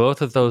 And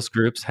both of those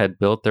groups had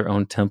built their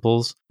own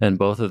temples, and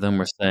both of them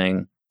were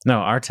saying, no,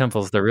 our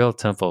temple's the real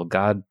temple.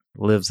 God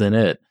lives in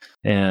it.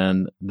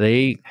 And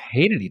they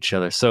hated each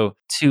other. So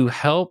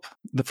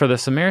for the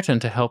Samaritan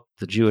to help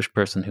the Jewish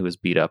person who was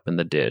beat up in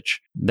the ditch,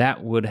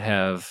 that would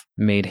have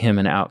made him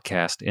an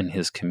outcast in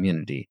his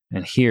community.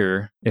 And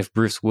here, if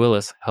Bruce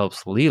Willis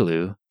helps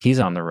Lilu, he's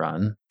on the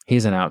run.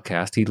 He's an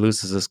outcast. He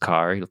loses his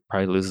car. He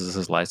probably loses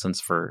his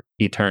license for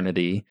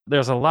eternity. There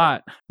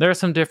are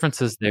some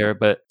differences there,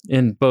 but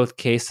in both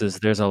cases,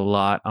 there's a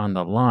lot on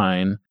the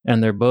line,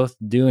 and they're both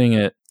doing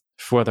it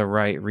for the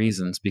right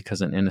reasons,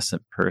 because an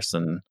innocent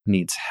person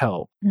needs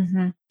help.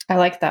 Mm-hmm. I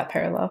like that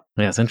parallel.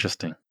 Yeah, it's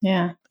interesting.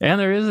 Yeah. And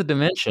there is a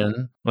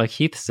dimension, like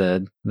Heath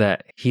said,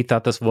 that he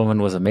thought this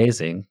woman was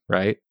amazing,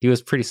 right? He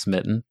was pretty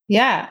smitten.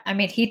 Yeah. I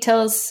mean, he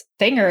tells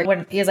Finger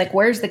when he's like,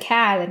 where's the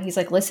cat? And he's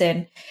like,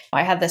 listen,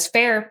 I had this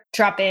fare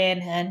drop in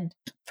and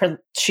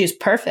she's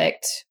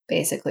perfect,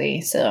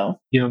 basically. So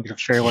you don't get a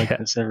fare like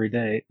this every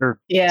day, or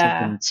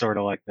something sort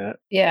of like that.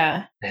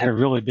 Yeah. They had a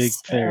really big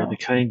fare, the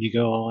kind you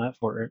go all out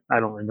for. I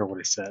don't remember what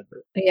he said, but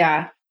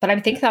yeah. But I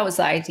think that was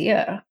the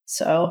idea.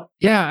 So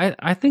yeah,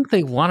 I think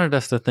they wanted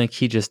us to think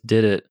he just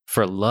did it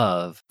for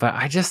love. But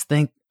I just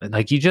think,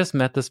 like, you just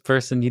met this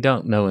person, you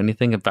don't know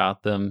anything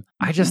about them.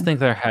 I just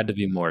think there had to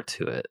be more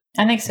to it.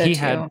 I think so he too.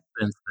 He had the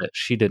sense that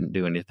she didn't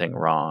do anything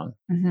wrong.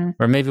 Mm-hmm.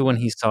 Or maybe when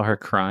he saw her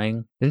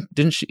crying,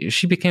 didn't she?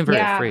 She became very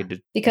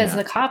afraid. Because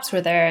the cops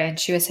were there and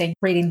she was saying,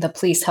 reading the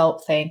police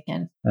help thing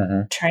and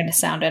trying to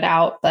sound it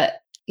out. But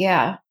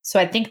yeah, so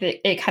I think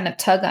that it kind of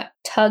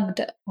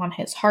tugged on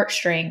his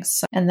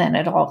heartstrings, and then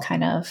it all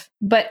kind of,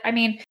 but I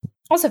mean,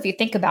 also, if you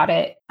think about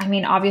it, I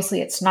mean,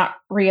 obviously it's not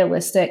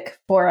realistic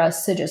for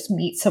us to just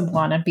meet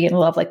someone and be in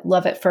love, like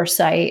love at first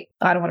sight.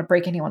 I don't want to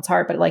break anyone's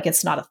heart, but like,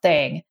 it's not a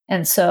thing.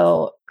 And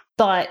so,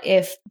 but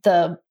if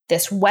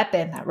this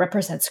weapon that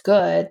represents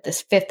good,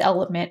 this fifth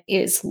element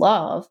is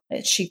love,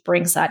 and she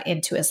brings that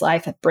into his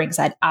life and brings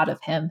that out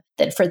of him,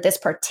 then for this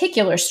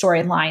particular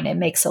storyline, it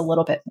makes a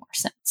little bit more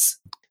sense.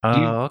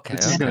 Okay.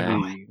 This is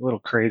going to be a little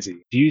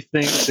crazy. Do you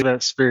think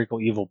that spherical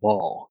evil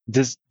ball,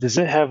 does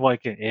it have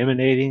like an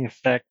emanating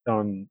effect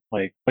on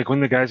like when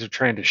the guys are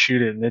trying to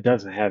shoot it and it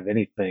doesn't have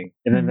anything,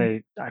 and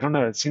then I don't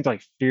know, it seems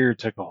like fear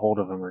took a hold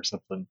of them or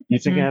something. Do you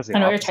think it has the I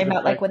know opposite you're talking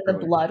about, like when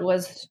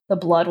the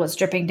blood was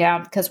dripping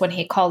down, because when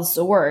he calls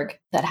Zorg,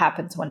 that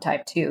happens one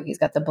time too. He's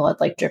got the blood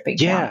like dripping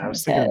down. Yeah, I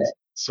was thinking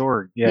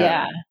Sword.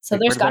 Yeah. So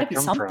there's got to be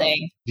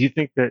something. Do you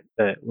think that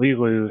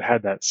Lilu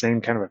had that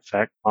same kind of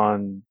effect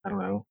on, I don't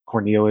know,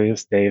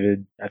 Cornelius,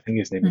 David? I think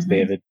his name is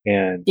David,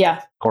 and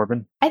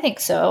Corbin? I think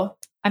so.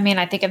 I mean,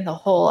 I think in the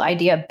whole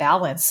idea of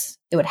balance,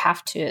 they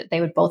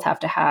would both have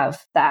to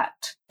have that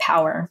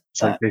power.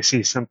 It's like they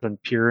see something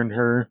pure in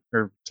her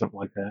or something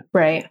like that.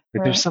 Right. Like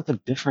right. there's something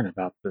different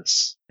about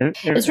this.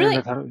 It's really.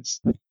 I thought it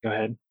was. Go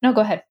ahead. No, go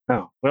ahead.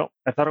 Oh, well,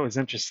 I thought it was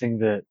interesting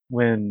that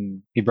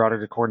when he brought her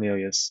to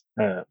Cornelius,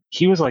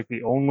 he was like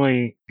the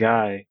only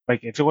guy.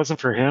 Like, if it wasn't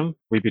for him,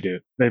 we'd be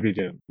doomed. They'd be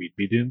doomed. We'd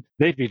be doomed.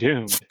 They'd be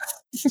doomed.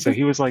 So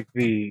he was like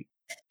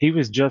he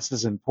was just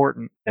as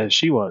important as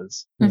she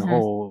was in the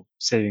whole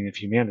saving of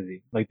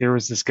humanity. Like, there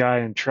was this guy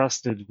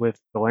entrusted with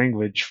the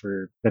language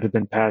that had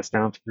been passed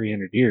down for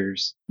 300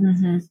 years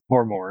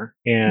or more.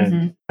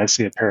 And I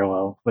see a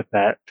parallel with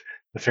that.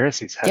 The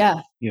Pharisees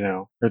had,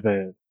 or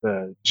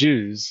the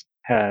Jews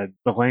had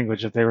the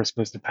language that they were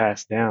supposed to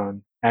pass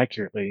down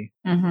accurately.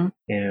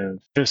 And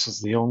this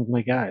was the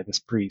only guy, this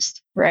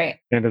priest. Right.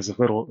 And as a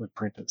little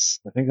apprentice.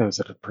 I think that was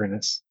an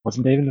apprentice.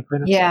 Wasn't David an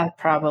apprentice? Yeah,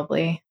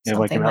 probably. Yeah,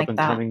 like an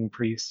up-and-coming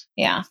priest.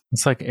 Yeah.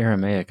 It's like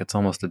Aramaic. It's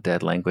almost a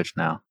dead language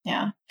now.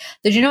 Yeah.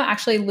 Did you know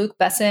actually Luke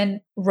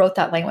Besson wrote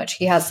that language?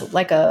 He has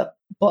like a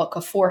book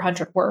of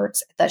 400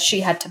 words that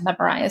she had to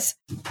memorize.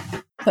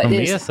 But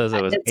Mia says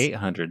it was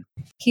 800.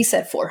 He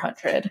said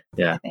 400.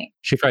 Yeah. I think.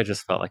 She probably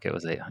just felt like it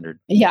was 800.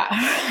 Yeah.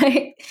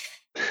 Right.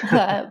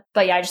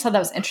 But yeah, I just thought that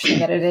was interesting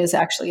that it is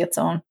actually its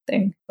own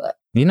thing. But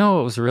you know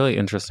what was really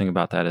interesting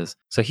about that is,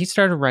 so he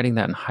started writing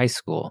that in high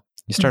school.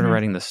 He started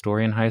writing the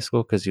story in high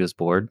school because he was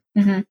bored.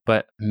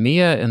 But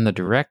Mia and the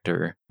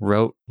director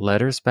wrote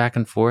letters back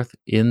and forth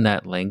in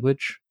that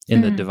language,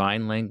 in the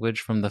divine language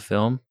from the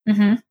film.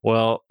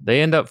 Well,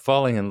 they end up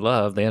falling in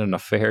love. They had an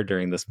affair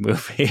during this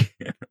movie.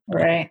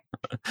 Right.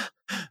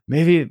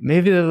 Maybe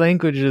the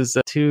language is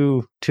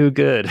too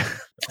good.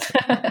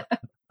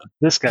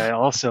 This guy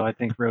also, I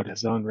think, wrote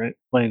his own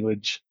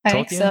language. I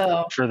think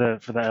so. For the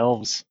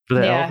elves. For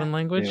the elven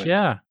language? Anyway,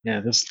 yeah. Yeah,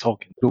 this is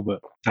Tolkien. Cool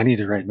book. I need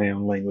to write my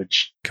own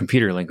language.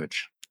 Computer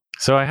language.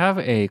 So I have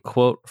a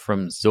quote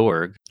from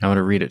Zorg. I want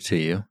to read it to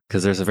you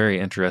because there's a very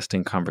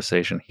interesting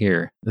conversation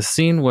here. The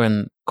scene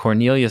when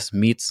Cornelius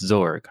meets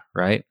Zorg,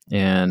 right?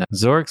 And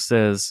Zorg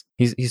says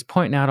he's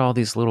pointing out all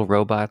these little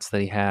robots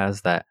that he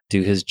has that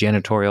do his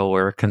janitorial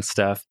work and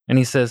stuff. And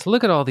he says,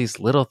 look at all these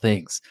little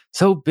things.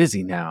 So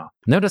busy now.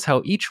 Notice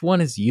how each one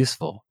is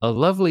useful. A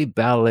lovely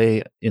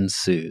ballet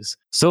ensues.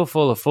 So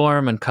full of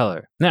form and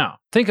color. Now,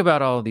 think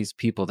about all these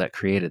people that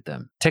created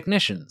them.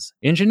 Technicians,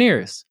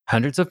 engineers,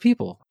 hundreds of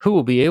people who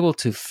will be able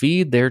to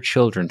feed their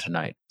children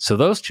tonight. So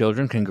those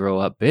children can grow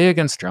up big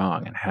and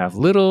strong and have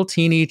little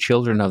teeny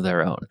children of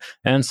their own,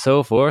 and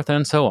so forth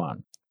and so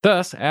on.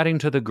 Thus, adding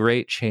to the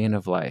great chain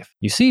of life.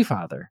 You see,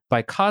 Father,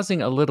 by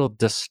causing a little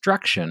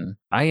destruction,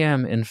 I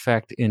am, in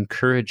fact,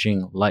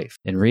 encouraging life.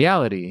 In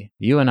reality,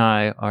 you and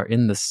I are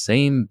in the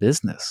same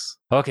business.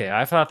 Okay,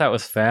 I thought that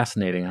was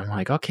fascinating. I'm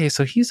like, okay,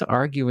 so he's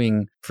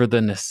arguing for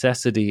the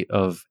necessity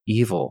of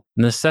evil,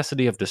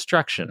 necessity of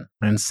destruction,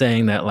 and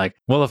saying that, like,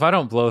 well, if I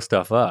don't blow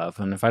stuff up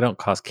and if I don't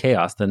cause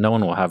chaos, then no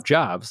one will have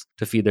jobs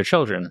to feed their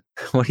children.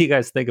 What do you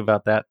guys think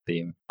about that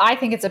theme? I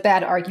think it's a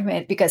bad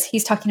argument because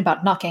he's talking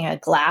about knocking a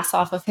glass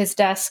off of his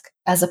desk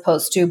as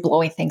opposed to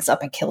blowing things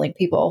up and killing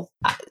people.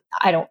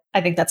 I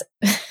think that's,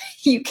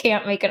 you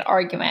can't make an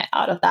argument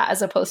out of that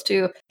as opposed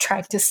to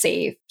trying to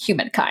save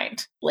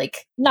humankind.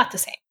 Like, not the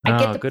same. I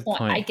get the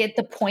point. I get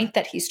the point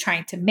that he's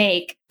trying to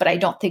make, but I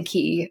don't think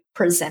he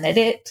presented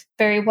it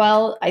very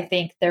well. I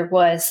think there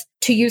was,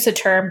 to use a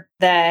term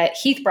that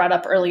Heath brought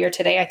up earlier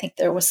today, I think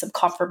there was some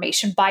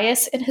confirmation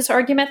bias in his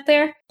argument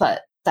there,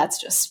 but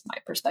that's just my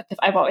perspective.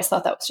 I've always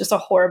thought that was just a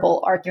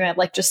horrible argument,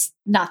 like just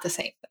not the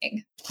same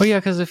thing. Well, yeah,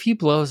 because if he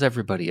blows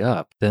everybody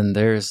up, then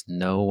there's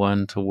no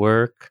one to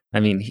work.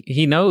 I mean,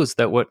 he knows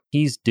that what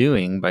he's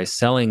doing by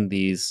selling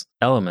these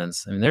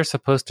elements, I mean, they're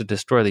supposed to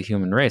destroy the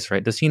human race,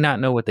 right? Does he not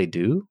know what they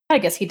do? I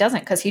guess he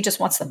doesn't because he just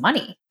wants the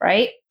money,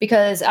 right?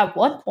 Because at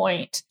one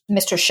point,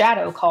 Mr.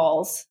 Shadow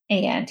calls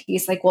and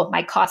he's like, well,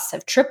 my costs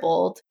have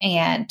tripled.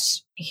 And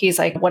he's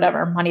like,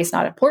 whatever, money's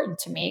not important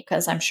to me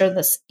because I'm sure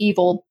this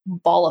evil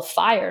ball of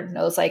fire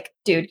knows, like,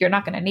 dude, you're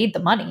not going to need the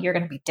money. You're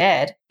going to be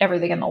dead.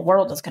 Everything in the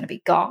world is going to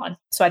be gone.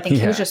 So I think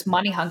he was just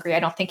money hungry.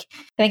 I think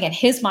in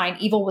his mind,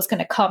 evil was going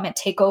to come and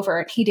take over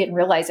and he didn't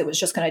realize it was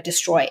just going to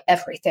destroy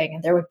everything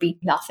and there would be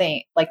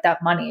nothing. Like,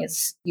 that money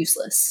is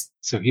useless.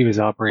 So he was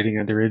operating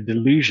under a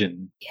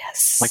delusion.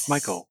 Yes. Like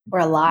Michael. Or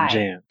a lie.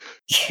 Jan.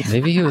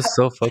 Maybe he was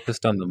so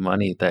focused on the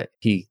money that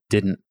he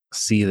didn't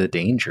see the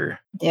danger.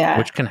 Yeah.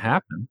 Which can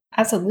happen.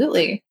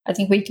 Absolutely. I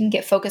think we can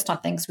get focused on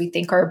things we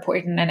think are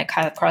important and it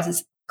kind of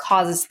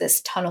causes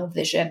this tunnel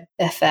vision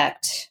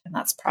effect. And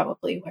that's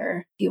probably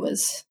where he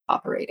was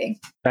operating.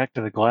 Back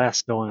to the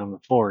glass going on the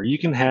floor. You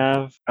can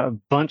have a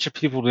bunch of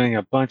people doing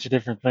a bunch of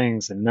different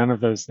things and none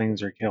of those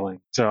things are killing.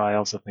 So I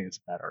also think it's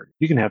a bad argument.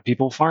 You can have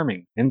people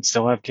farming and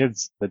still have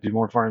kids that do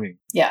more farming.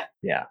 Yeah.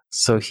 Yeah.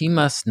 So he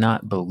must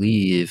not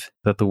believe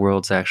that the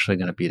world's actually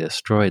going to be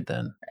destroyed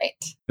then. Right.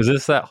 Is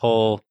this that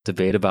whole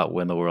debate about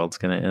when the world's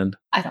going to end?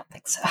 I don't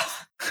think so.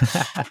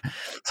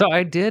 So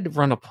I did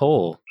run a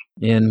poll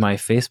in my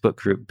Facebook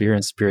group, Beer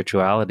and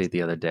Spirituality,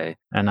 the other day.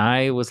 And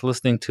I was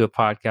listening to a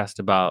podcast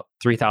about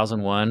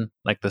 3001,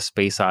 like the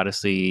Space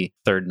Odyssey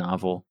third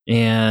novel.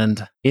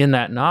 And in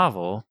that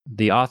novel,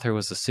 the author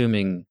was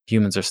assuming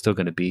humans are still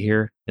going to be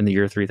here in the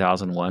year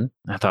 3001.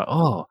 I thought,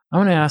 oh, I'm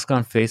going to ask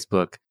on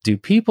Facebook, do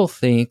people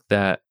think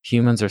that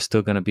humans are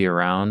still going to be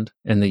around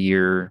in the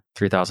year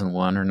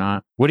 3001 or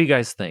not? What do you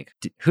guys think?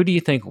 Who do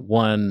you think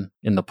won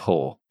in the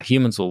poll?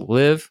 Humans will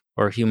live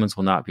or humans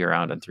will not be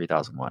around in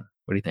 3001?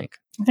 What do you think?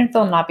 I think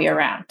they'll not be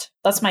around.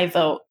 That's my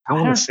vote. I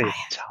want to say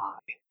tie.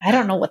 I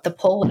don't know what the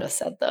poll would have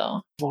said,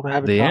 though. Well, to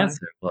have a The tie.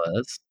 answer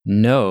was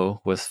no,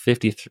 was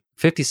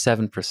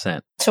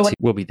 57%. So what?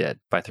 Will be dead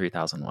by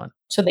 3001.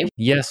 So they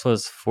Yes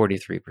was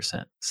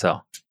 43%.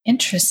 So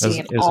interesting.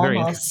 it was very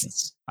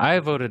interesting. I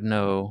voted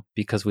no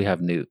because we have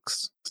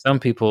nukes. Some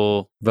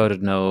people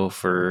voted no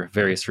for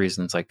various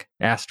reasons, like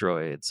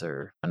asteroids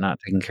or not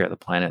taking care of the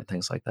planet,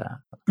 things like that.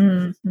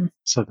 Mm-hmm.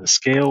 So the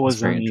scale was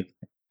very uneven.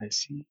 I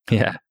see.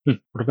 Yeah.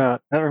 What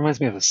about, that reminds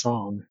me of a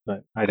song,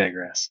 but I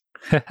digress.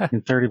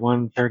 In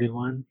 31,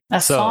 A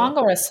So- song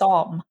or a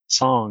psalm?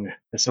 song,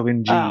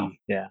 S-O-N-G. Oh.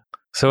 Yeah.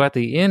 So at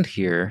the end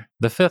here,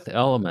 the fifth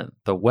element,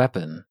 the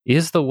weapon,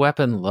 is the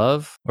weapon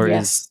love or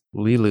Yes. is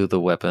Lilu the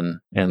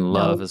weapon and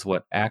love No. is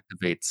what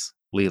activates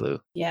Lilu?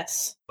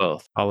 Yes.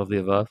 Both. All of the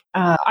above?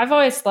 I've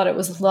always thought it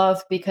was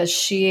love because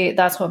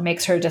that's what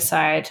makes her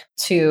decide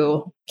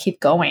to keep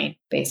going,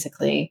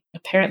 basically.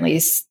 Apparently,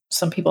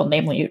 some people,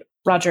 namely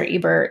Roger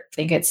Ebert,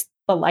 think it's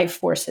the life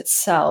force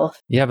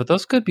itself. Yeah, but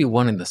those could be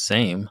one and the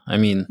same. I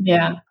mean,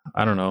 Yeah.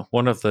 I don't know.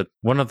 One of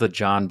the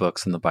John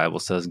books in the Bible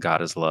says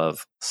God is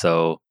love.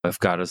 So if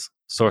God is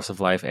source of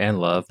life and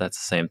love, that's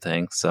the same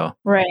thing. So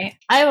Right.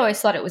 I always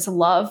thought it was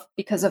love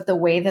because of the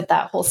way that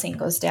whole scene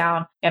goes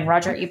down. And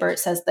Roger Ebert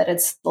says that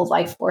it's the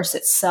life force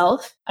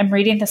itself. I'm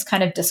reading this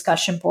kind of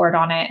discussion board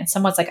on it, and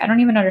someone's like, I don't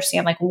even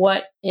understand, like,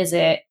 what is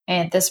it?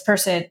 And this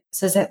person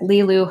says that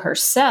Lilu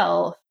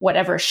herself,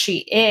 whatever she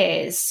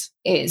is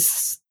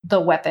the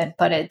weapon,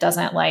 but it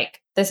doesn't,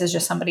 like, this is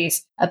just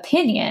somebody's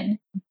opinion.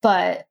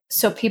 But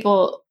so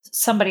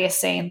somebody is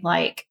saying,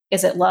 like,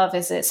 is it love?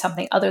 Is it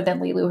something other than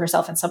Lilu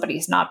herself? And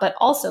somebody's not. But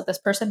also, this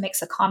person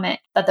makes a comment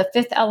that the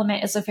fifth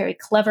element is a very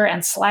clever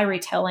and sly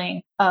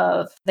retelling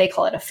of, they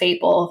call it a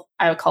fable.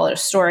 I would call it a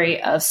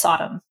story of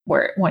Sodom,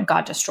 when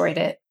God destroyed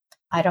it.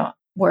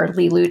 Where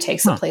Lilu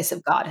takes the place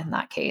of God in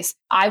that case.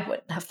 I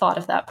wouldn't have thought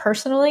of that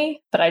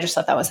personally, but I just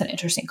thought that was an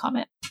interesting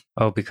comment.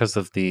 Oh, because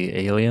of the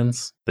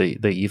aliens, the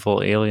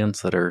evil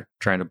aliens that are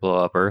trying to blow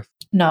up Earth?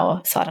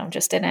 No, Sodom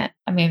just didn't.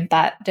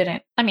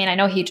 I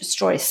know he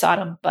destroys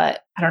Sodom,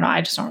 but I don't know.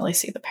 I just don't really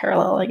see the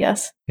parallel, I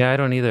guess. Yeah, I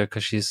don't either,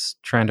 because she's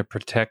trying to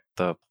protect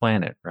the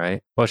planet,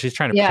 right? Well, she's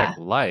trying to protect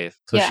life.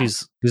 So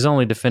she's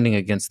only defending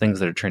against things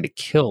that are trying to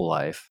kill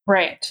life.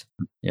 Right.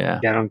 Yeah.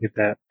 Yeah, I don't get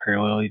that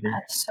parallel either.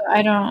 So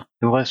I don't.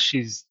 Unless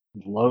she's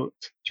Lot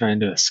trying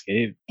to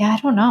escape. Yeah, I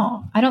don't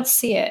know. I don't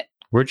see it.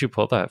 Where'd you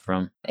pull that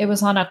from? It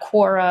was on a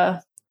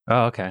Quora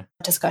Oh, okay.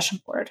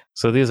 discussion board.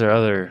 So these are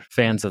other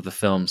fans of the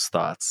film's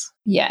thoughts.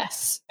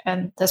 Yes.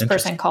 And this Interesting.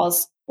 person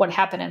calls what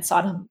happened in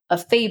Sodom a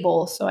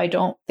fable. So I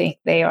don't think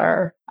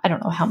I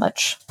don't know how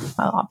much,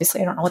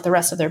 obviously I don't know what the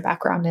rest of their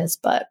background is,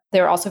 but they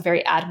were also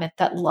very adamant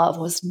that love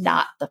was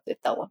not the fifth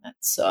element.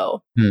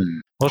 So Well,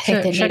 I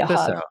think they check need a this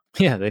hug. out.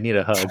 Yeah, they need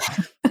a hug.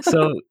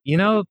 So,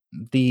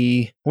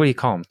 the, what do you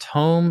call them?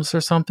 Tomes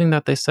or something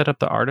that they set up,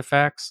 the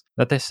artifacts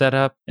that they set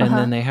up, and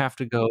then they have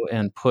to go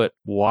and put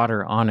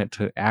water on it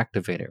to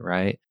activate it,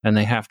 right? And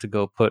they have to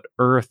go put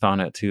earth on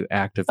it to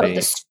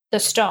activate. The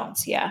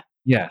stones, yeah.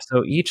 Yeah,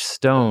 so each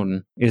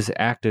stone is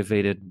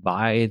activated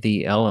by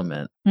the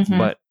element, Mhm.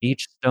 but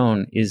each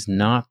stone is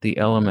not the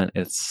element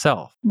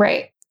itself.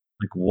 Right.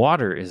 Like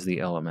water is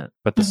the element,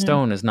 but the Mhm.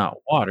 stone is not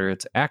water.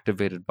 It's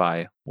activated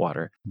by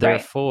water. Right.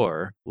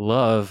 Therefore,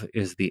 love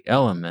is the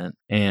element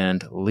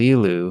and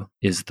Lilu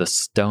is the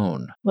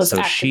stone. Was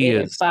so she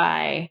activated is,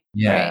 by.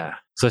 yeah. Right.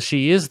 So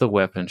she is the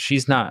weapon.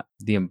 She's not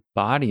the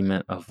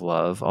embodiment of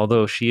love,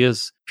 although she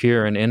is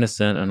pure and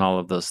innocent and all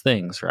of those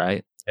things,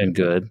 right? And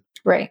good.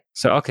 Right.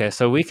 So, okay,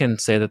 so we can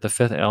say that the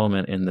fifth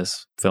element in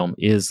this film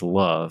is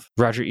love.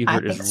 Roger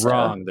Ebert think is so.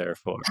 wrong,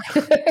 therefore.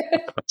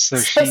 So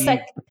Just she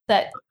like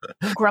that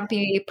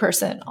grumpy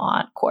person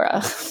on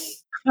Quora.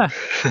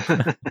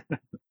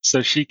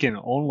 so she can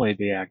only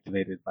be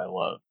activated by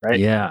love, right?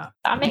 Yeah.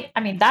 I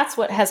mean, that's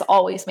what has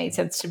always made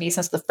sense to me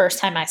since the first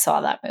time I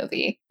saw that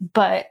movie.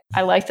 But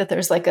I like that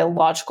there's like a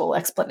logical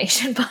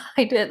explanation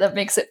behind it that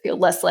makes it feel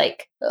less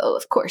like, oh,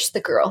 of course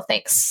the girl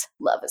thinks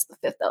love is the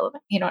fifth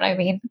element. You know what I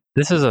mean?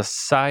 This is a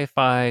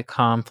sci-fi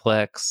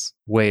complex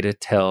way to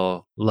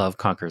tell love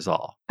conquers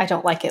all. I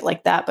don't like it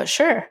like that, but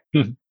sure.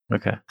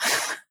 Okay.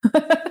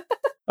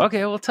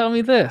 Okay, well, tell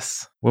me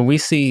this. When we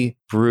see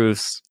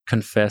Bruce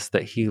confess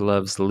that he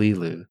loves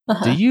Lilu,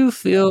 do you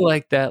feel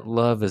like that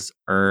love is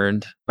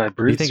earned? By Do you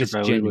Bruce think or it's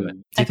by genuine? Lulu? Do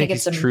I you think think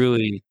it's he's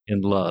truly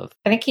in love?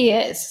 I think he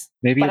is.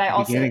 Maybe But at I the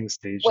also, beginning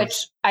stages.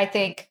 which I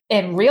think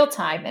in real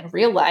time, in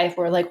real life,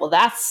 we're like, well,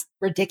 that's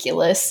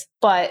ridiculous.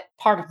 But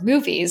part of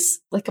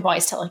movies, like I'm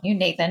always telling you,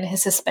 Nathan,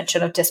 is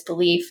suspension of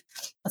disbelief.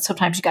 And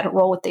sometimes you got to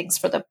roll with things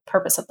for the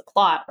purpose of the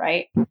plot,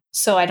 right?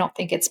 So I don't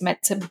think it's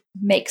meant to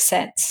make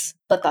sense,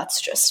 but that's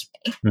just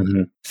me.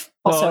 Mm-hmm.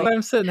 Also, well,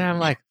 I'm sitting there, I'm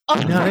like,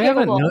 they haven't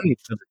unforgivable. known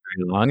each other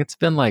very long. It's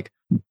been like,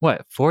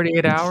 what,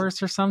 48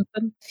 hours or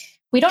something?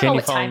 We don't Can know you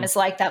what time follow- is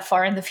like that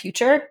far in the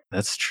future.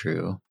 That's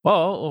true.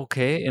 Well,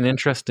 okay. An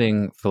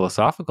interesting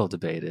philosophical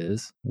debate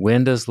is,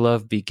 when does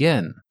love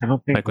begin? I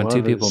don't think Like when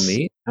two people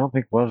meet? I don't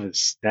think love is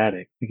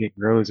static. I think it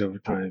grows over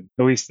time.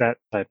 At least that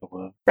type of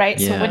love. Right?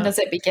 So when Yeah. does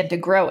it begin to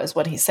grow is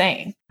what he's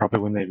saying. Probably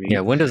when they meet.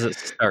 Yeah, when does it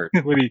start?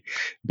 When he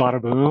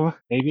bada boom,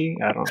 maybe?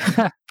 I don't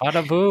know.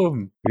 Bada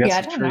boom. We got Yeah,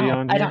 I some don't trivia know.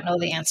 on I here. don't know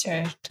the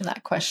answer to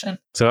that question.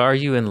 So are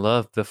you in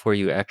love before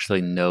you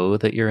actually know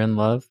that you're in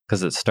love?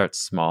 Because it starts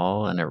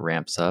small and it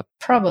ramps up?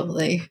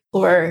 Probably.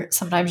 Or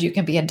sometimes you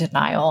can be in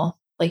denial,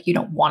 like you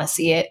don't want to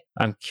see it.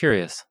 I'm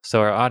curious.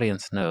 So our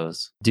audience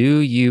knows. Do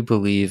you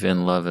believe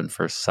in love at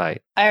first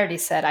sight? I already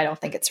said I don't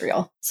think it's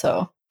real.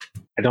 So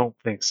I don't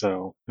think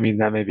so. I mean,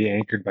 that may be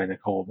anchored by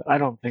Nicole, but I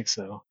don't think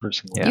so,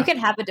 personally. Yeah. you can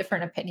have a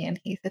different opinion,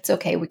 Heath. It's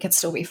okay. We can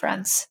still be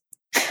friends.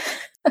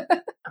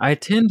 I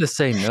tend to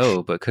say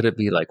no, but could it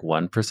be like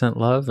 1%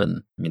 love? And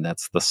I mean,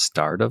 that's the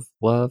start of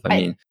love. I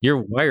mean, you're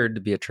wired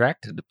to be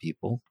attracted to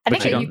people, I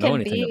but think you that you don't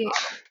know can anything be about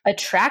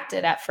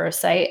attracted at first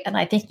sight. And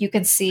I think you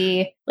can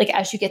see, like,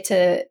 as you get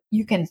to,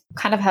 you can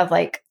kind of have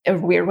like a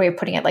weird way of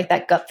putting it, like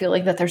that gut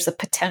feeling that there's a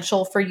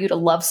potential for you to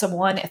love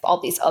someone if all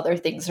these other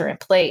things are in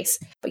place.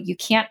 But you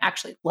can't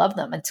actually love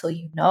them until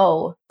you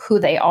know who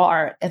they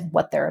are and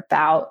what they're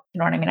about. You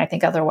know what I mean? I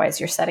think otherwise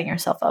you're setting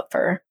yourself up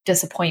for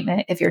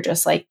disappointment if you're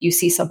just like, you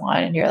see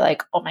someone and you're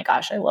like, oh my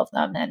gosh, I love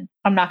them. And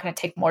I'm not going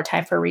to take more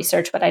time for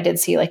research, but I did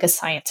see like a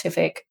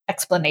scientific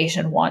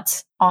explanation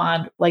once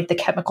on like the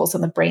chemicals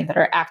in the brain that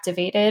are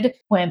activated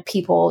when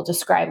people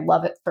describe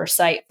love at first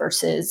sight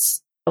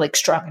versus like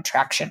strong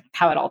attraction,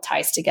 how it all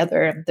ties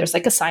together. And there's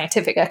like a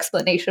scientific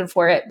explanation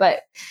for it,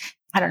 but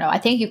I don't know. I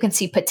think you can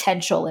see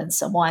potential in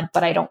someone,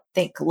 but I don't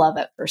think love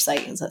at first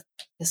sight is a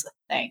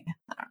thing.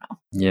 I don't know.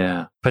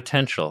 Yeah,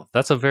 potential.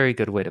 That's a very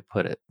good way to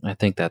put it. I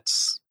think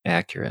that's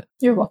accurate.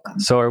 You're welcome.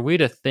 So are we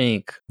to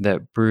think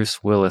that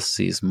Bruce Willis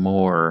sees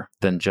more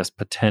than just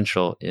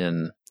potential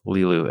in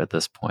Lilu at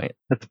this point?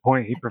 At the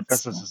point he think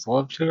professes so. his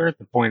love to her, at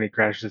the point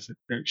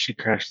she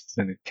crashes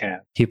in a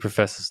cab. He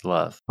professes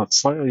love. Well,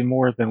 slightly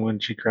more than when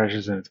she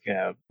crashes in his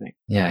cab, I think.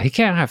 Yeah, he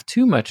can't have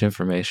too much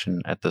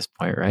information at this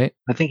point, right?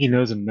 I think he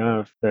knows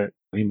enough that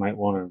he might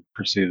want to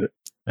pursue it.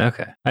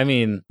 Okay. I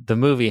mean, the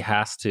movie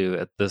has to,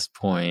 at this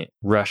point,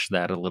 rush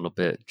that a little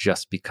bit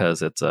just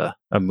because it's a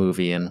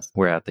movie and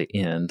we're at the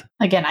end.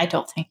 Again, I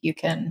don't think you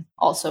can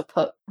also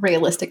put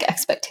realistic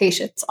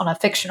expectations on a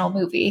fictional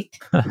movie.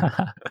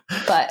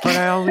 But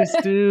I always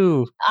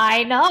do.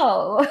 I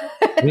know.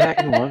 You're not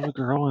going to love a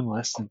girl in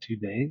less than 2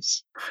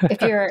 days?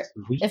 If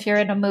you're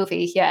in a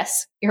movie,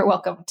 yes, you're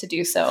welcome to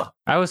do so.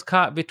 I was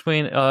caught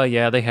between, oh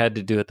yeah, they had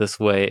to do it this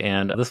way,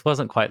 and this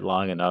wasn't quite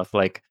long enough.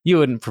 Like, you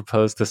wouldn't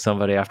propose to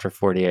somebody after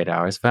 48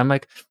 hours. But I'm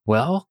like,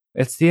 well,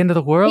 it's the end of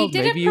the world. He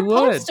didn't Maybe you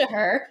propose would. to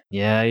her.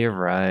 Yeah, you're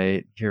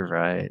right. You're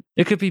right.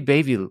 It could be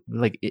baby,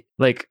 like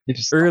You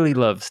just- early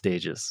love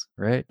stages,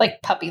 right?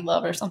 Like puppy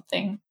love or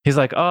something. He's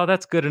like, oh,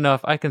 that's good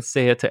enough. I can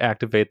say it to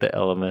activate the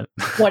element.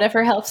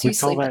 Whatever helps We you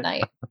call sleep at that-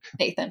 night,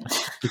 Nathan.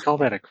 We call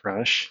that a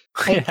crush.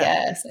 I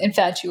guess.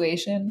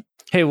 Infatuation.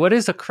 Hey, what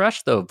is a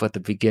crush though but the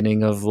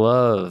beginning of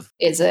love?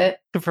 Is it?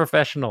 A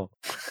professional.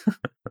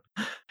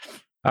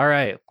 All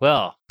right.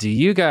 Well, do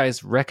you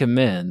guys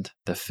recommend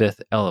The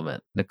Fifth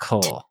Element?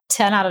 Nicole.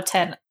 10 out of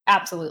 10.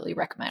 Absolutely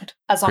recommend.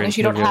 As long Greatest as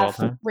you don't movie of all have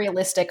time?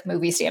 realistic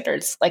movie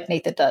standards like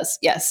Nathan does.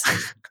 Yes.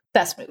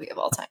 Best movie of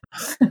all time.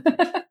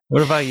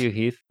 What about you,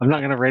 Heath? I'm not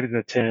going to rate it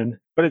a 10,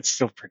 but it's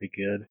still pretty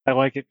good. I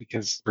like it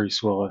because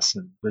Bruce Willis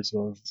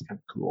is kind of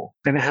cool.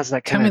 And it has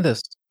that Tell kind me of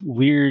this.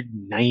 weird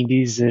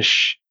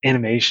 90s-ish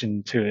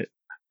animation to it.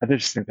 I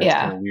just think that's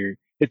Yeah. kind of weird.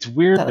 It's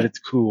weird, Totally. but it's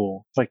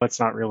cool. It's like, it's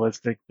not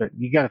realistic, but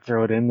you got to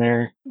throw it in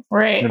there. And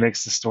Right. it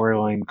makes the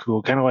storyline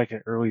cool. Kind of like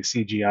an early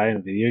CGI in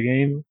a video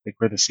game, like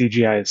where the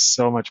CGI is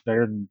so much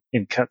better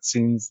in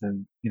cutscenes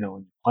than, when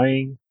you're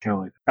playing. Kind of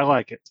like, I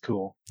like it. It's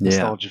cool. Yeah.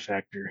 Nostalgia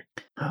factor.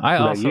 I What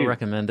about also you?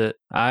 recommend it.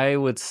 I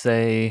would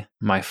say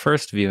my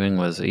first viewing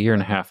was a year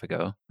and a half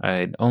ago.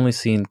 I'd only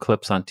seen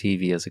clips on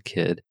TV as a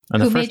kid.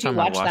 And Who the made first you time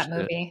watch I that watched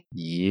movie? it,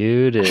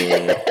 you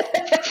did.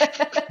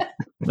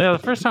 Yeah, the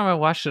first time I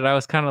watched it, I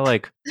was kind of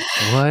like,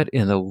 what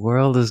in the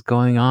world is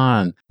going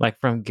on? Like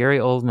from Gary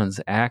Oldman's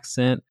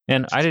accent.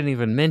 And I didn't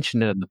even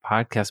mention it in the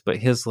podcast, but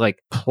his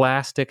like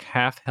plastic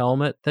half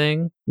helmet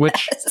thing,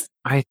 which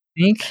I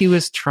think he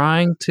was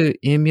trying to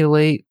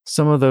emulate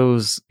some of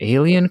those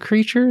alien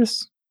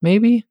creatures,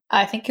 maybe?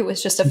 I think it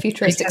was just a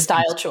futuristic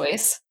style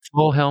choice.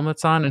 full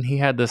helmets on, and he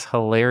had this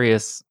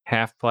hilarious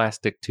half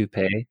plastic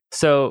toupee.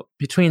 So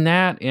between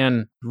that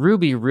and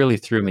Ruby really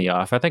threw me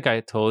off. I think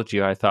I told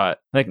you, I thought,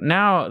 like,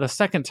 now the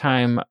second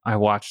time I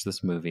watched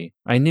this movie,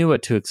 I knew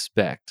what to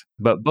expect.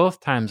 But both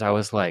times I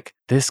was like,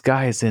 this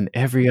guy is in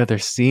every other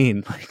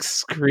scene, like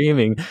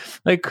screaming.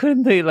 Like,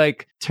 couldn't they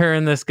like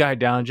turn this guy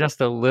down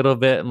just a little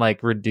bit and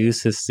like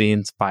reduce his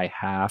scenes by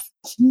half?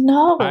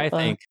 No, I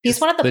think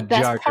he's one of the the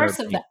best Jar Jar parts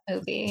of Binks. that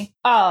movie.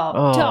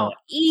 Oh, don't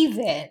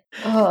even.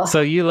 Ugh. So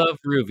you love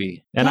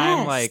Ruby, and I'm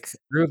Yes. like,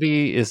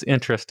 Ruby is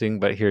interesting,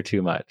 but here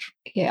too much.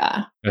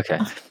 Yeah. Okay,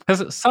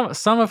 because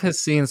some of his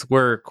scenes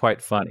were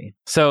quite funny.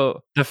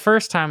 So the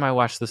first time I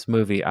watched this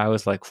movie, I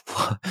was like,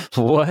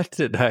 "What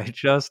did I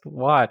just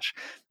watch?"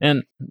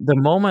 And the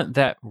moment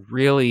that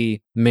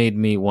really made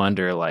me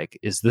wonder, like,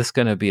 is this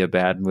going to be a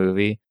bad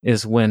movie?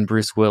 Is when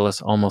Bruce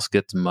Willis almost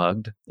gets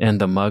mugged, and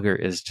the mugger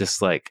is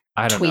just like,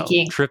 I don't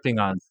Tweaking. know, tripping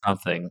on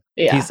something.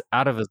 Yeah. He's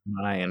out of his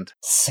mind.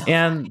 So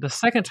And the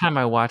second time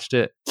I watched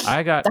it,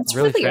 I got that's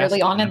really really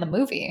early on fascinated. in the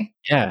movie.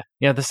 Yeah.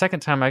 The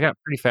second time I got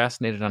pretty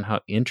fascinated on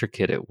how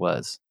intricate it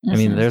was. I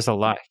mean, Mhm. there's a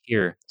lot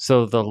here.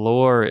 So the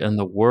lore and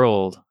the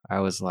world, I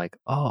was like,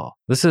 oh,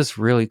 this is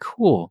really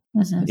cool.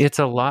 Mhm. It's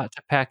a lot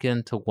to pack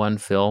into one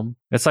film.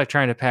 It's like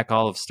trying to pack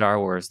all of Star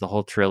Wars, the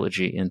whole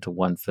trilogy, into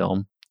one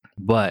film.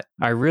 But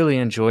I really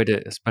enjoyed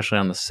it, especially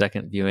on the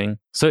second viewing.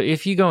 So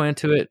if you go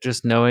into it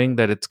just knowing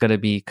that it's going to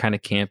be kind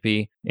of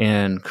campy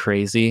and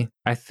crazy,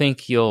 I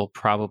think you'll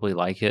probably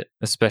like it,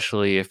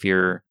 especially if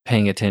you're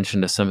paying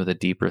attention to some of the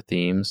deeper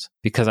themes,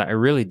 because I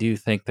really do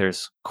think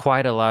there's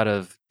quite a lot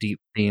of deep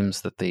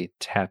themes that they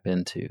tap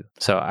into.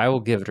 So I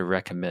will give it a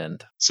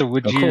recommend. So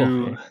would Oh,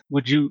 cool.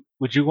 would you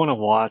want to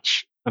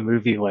watch a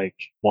movie like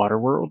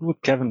Waterworld with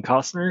Kevin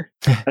Costner?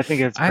 I think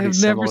it's pretty I've never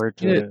similar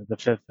seen it. to The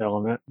Fifth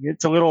Element.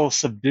 It's a little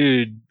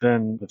subdued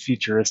than the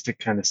futuristic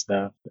kind of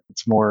stuff.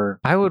 It's more.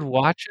 I would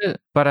watch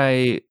it, but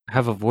I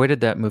have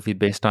avoided that movie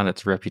based on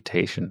its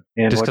reputation.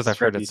 And Just what's because I've its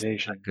heard it's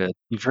reputation? not good.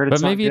 You've heard But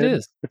it's not maybe it good?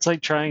 is. It's like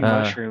trying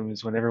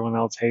mushrooms when everyone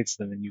else hates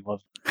them and you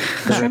love them.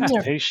 The Mushrooms are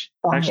reputation.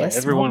 Actually, fungus.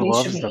 everyone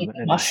Nobody should loves be them eating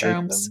and I hate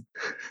mushrooms. them.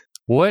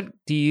 What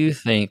do you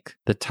think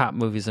the top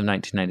movies of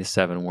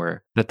 1997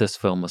 were that this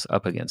film was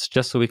up against?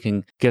 Just so we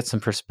can get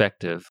some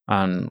perspective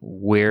on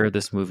where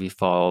this movie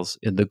falls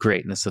in the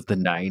greatness of the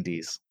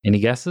 90s. Any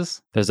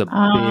guesses? There's a big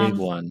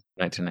one,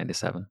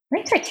 1997. I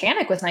think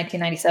Titanic was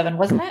 1997,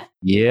 wasn't it?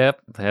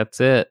 Yep, that's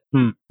it.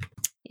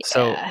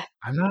 So Yeah.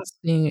 I'm not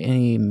seeing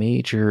any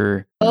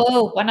major.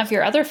 Oh, one of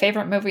your other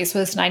favorite movies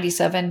was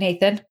 97,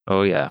 Nathan.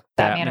 Oh, yeah.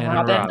 Batman and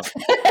Robin.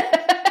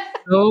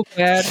 So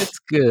bad it's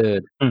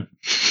good.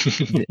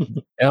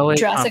 LA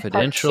Jurassic Park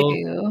Confidential.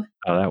 2.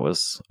 Oh, that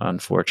was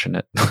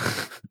unfortunate.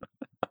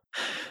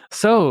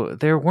 So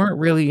there weren't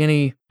really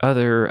any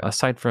other,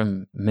 aside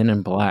from Men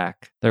in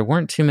Black, there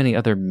weren't too many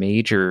other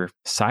major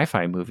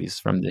sci-fi movies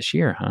from this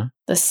year, huh?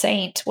 The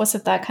Saint.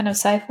 Wasn't that kind of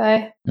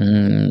sci-fi?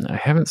 I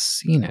haven't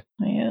seen it.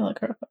 Yeah,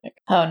 look real quick.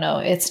 Oh, no,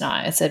 it's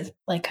not. It's a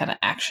like kind of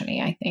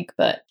action-y, I think.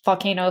 But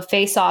Volcano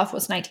Face Off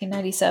was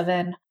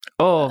 1997.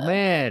 Oh,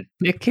 man.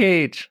 Nick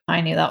Cage.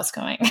 I knew that was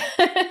coming.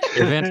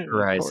 Event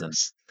Horizon.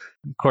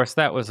 Of course,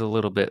 that was a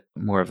little bit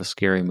more of a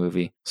scary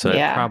movie, so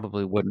it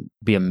probably wouldn't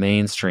be a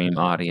mainstream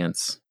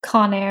audience.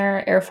 Con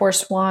Air, Air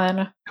Force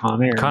One.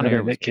 Con Air, Con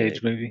Air was Nick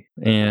Cage movie.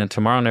 And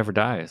Tomorrow Never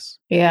Dies.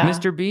 Yeah.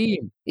 Mr.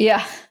 Bean.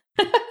 Yeah.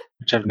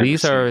 Which I've never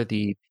These seen. are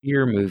the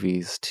peer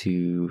movies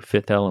to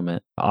Fifth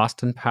Element.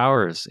 Austin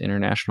Powers,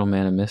 International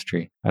Man of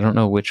Mystery. I don't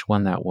know which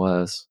one that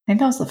was. I think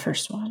that was the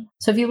first one.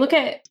 So if you look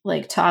at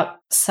like top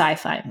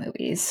sci-fi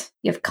movies,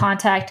 you have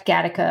Contact,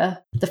 Gattaca,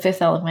 The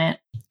Fifth Element,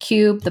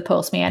 Cube, The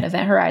Postman,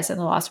 Event Horizon,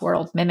 The Lost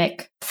World,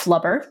 Mimic,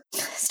 Flubber,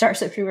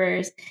 Starship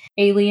Troopers,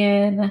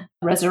 Alien,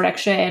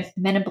 Resurrection,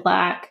 Men in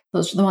Black.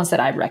 Those are the ones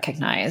that I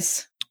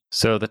recognize.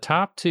 So the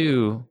top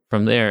two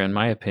from there, in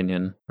my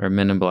opinion, are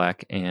Men in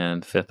Black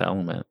and Fifth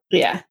Element.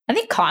 Yeah. I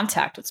think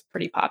Contact was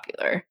pretty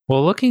popular.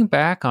 Well, looking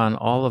back on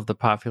all of the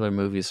popular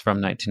movies from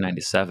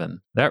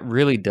 1997, that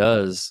really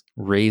does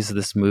raise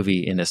this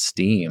movie in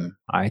esteem,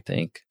 I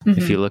think,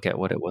 if you look at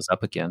what it was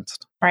up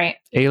against. Right.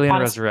 Alien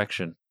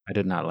Resurrection. I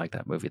did not like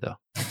that movie, though.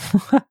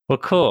 Well,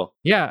 cool.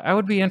 Yeah, I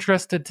would be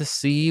interested to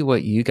see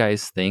what you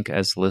guys think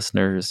as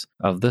listeners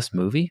of this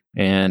movie.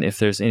 And if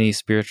there's any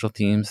spiritual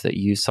themes that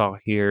you saw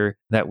here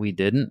that we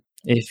didn't.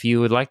 If you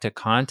would like to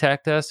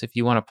contact us, if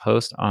you want to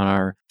post on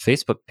our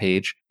Facebook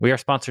page, we are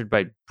sponsored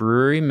by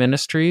Brewery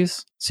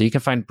Ministries. So you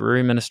can find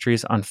Brewery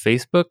Ministries on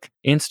Facebook,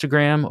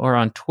 Instagram, or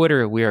on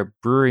Twitter. We are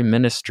Brewery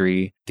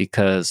Ministry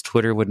because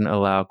Twitter wouldn't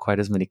allow quite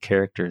as many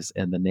characters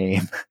in the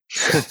name.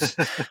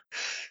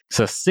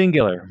 So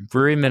singular,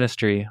 Brewery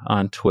Ministry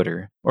on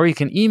Twitter. Or you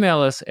can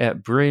email us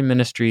at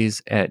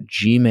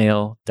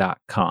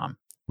breweryministries@gmail.com.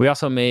 We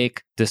also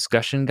make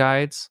discussion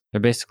guides.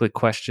 They're basically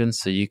questions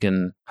so you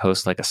can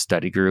host like a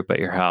study group at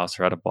your house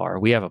or at a bar.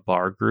 We have a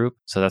bar group,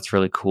 so that's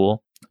really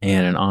cool.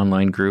 and an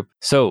online group.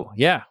 So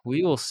yeah,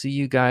 we will see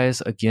you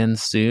guys again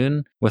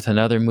soon with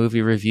another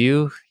movie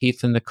review.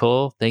 Heath and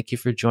Nicole, thank you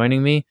for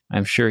joining me.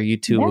 I'm sure you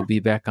two will be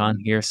back on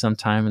here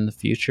sometime in the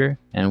future.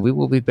 And we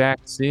will be back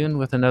soon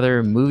with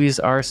another Movies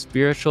Are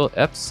Spiritual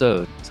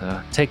episode.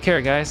 So take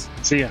care, guys.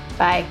 See ya.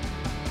 Bye.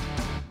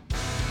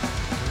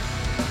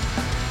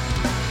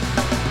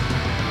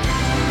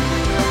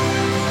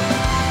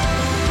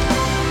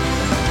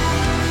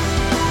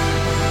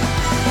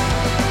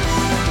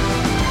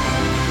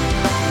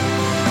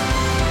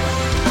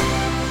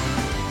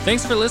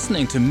 Thanks for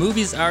listening to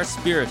Movies Are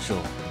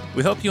Spiritual.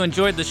 We hope you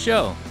enjoyed the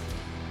show.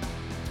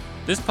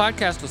 This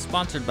podcast was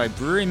sponsored by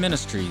Brewery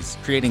Ministries,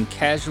 creating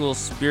casual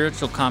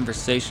spiritual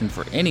conversation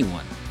for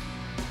anyone.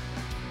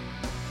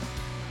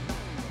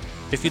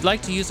 If you'd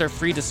like to use our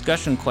free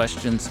discussion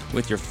questions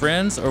with your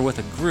friends or with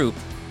a group,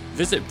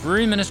 visit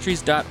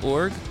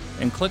breweryministries.org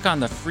and click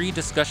on the free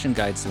discussion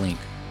guides link.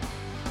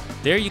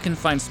 There you can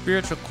find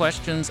spiritual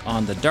questions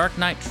on the Dark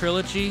Knight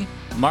trilogy,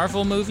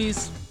 Marvel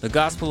movies, the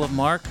Gospel of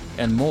Mark,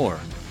 and more.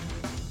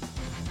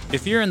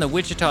 If you're in the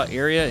Wichita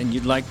area and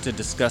you'd like to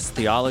discuss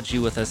theology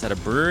with us at a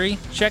brewery,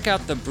 check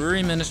out the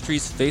Brewery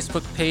Ministries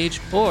Facebook page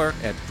or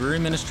at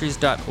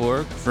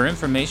breweryministries.org for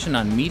information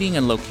on meeting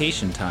and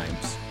location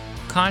times.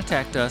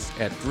 Contact us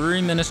at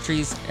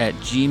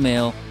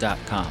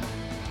breweryministries@gmail.com.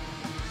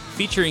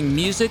 Featuring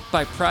music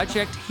by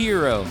Project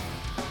Hero.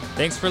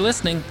 Thanks for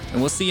listening,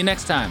 and we'll see you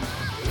next time.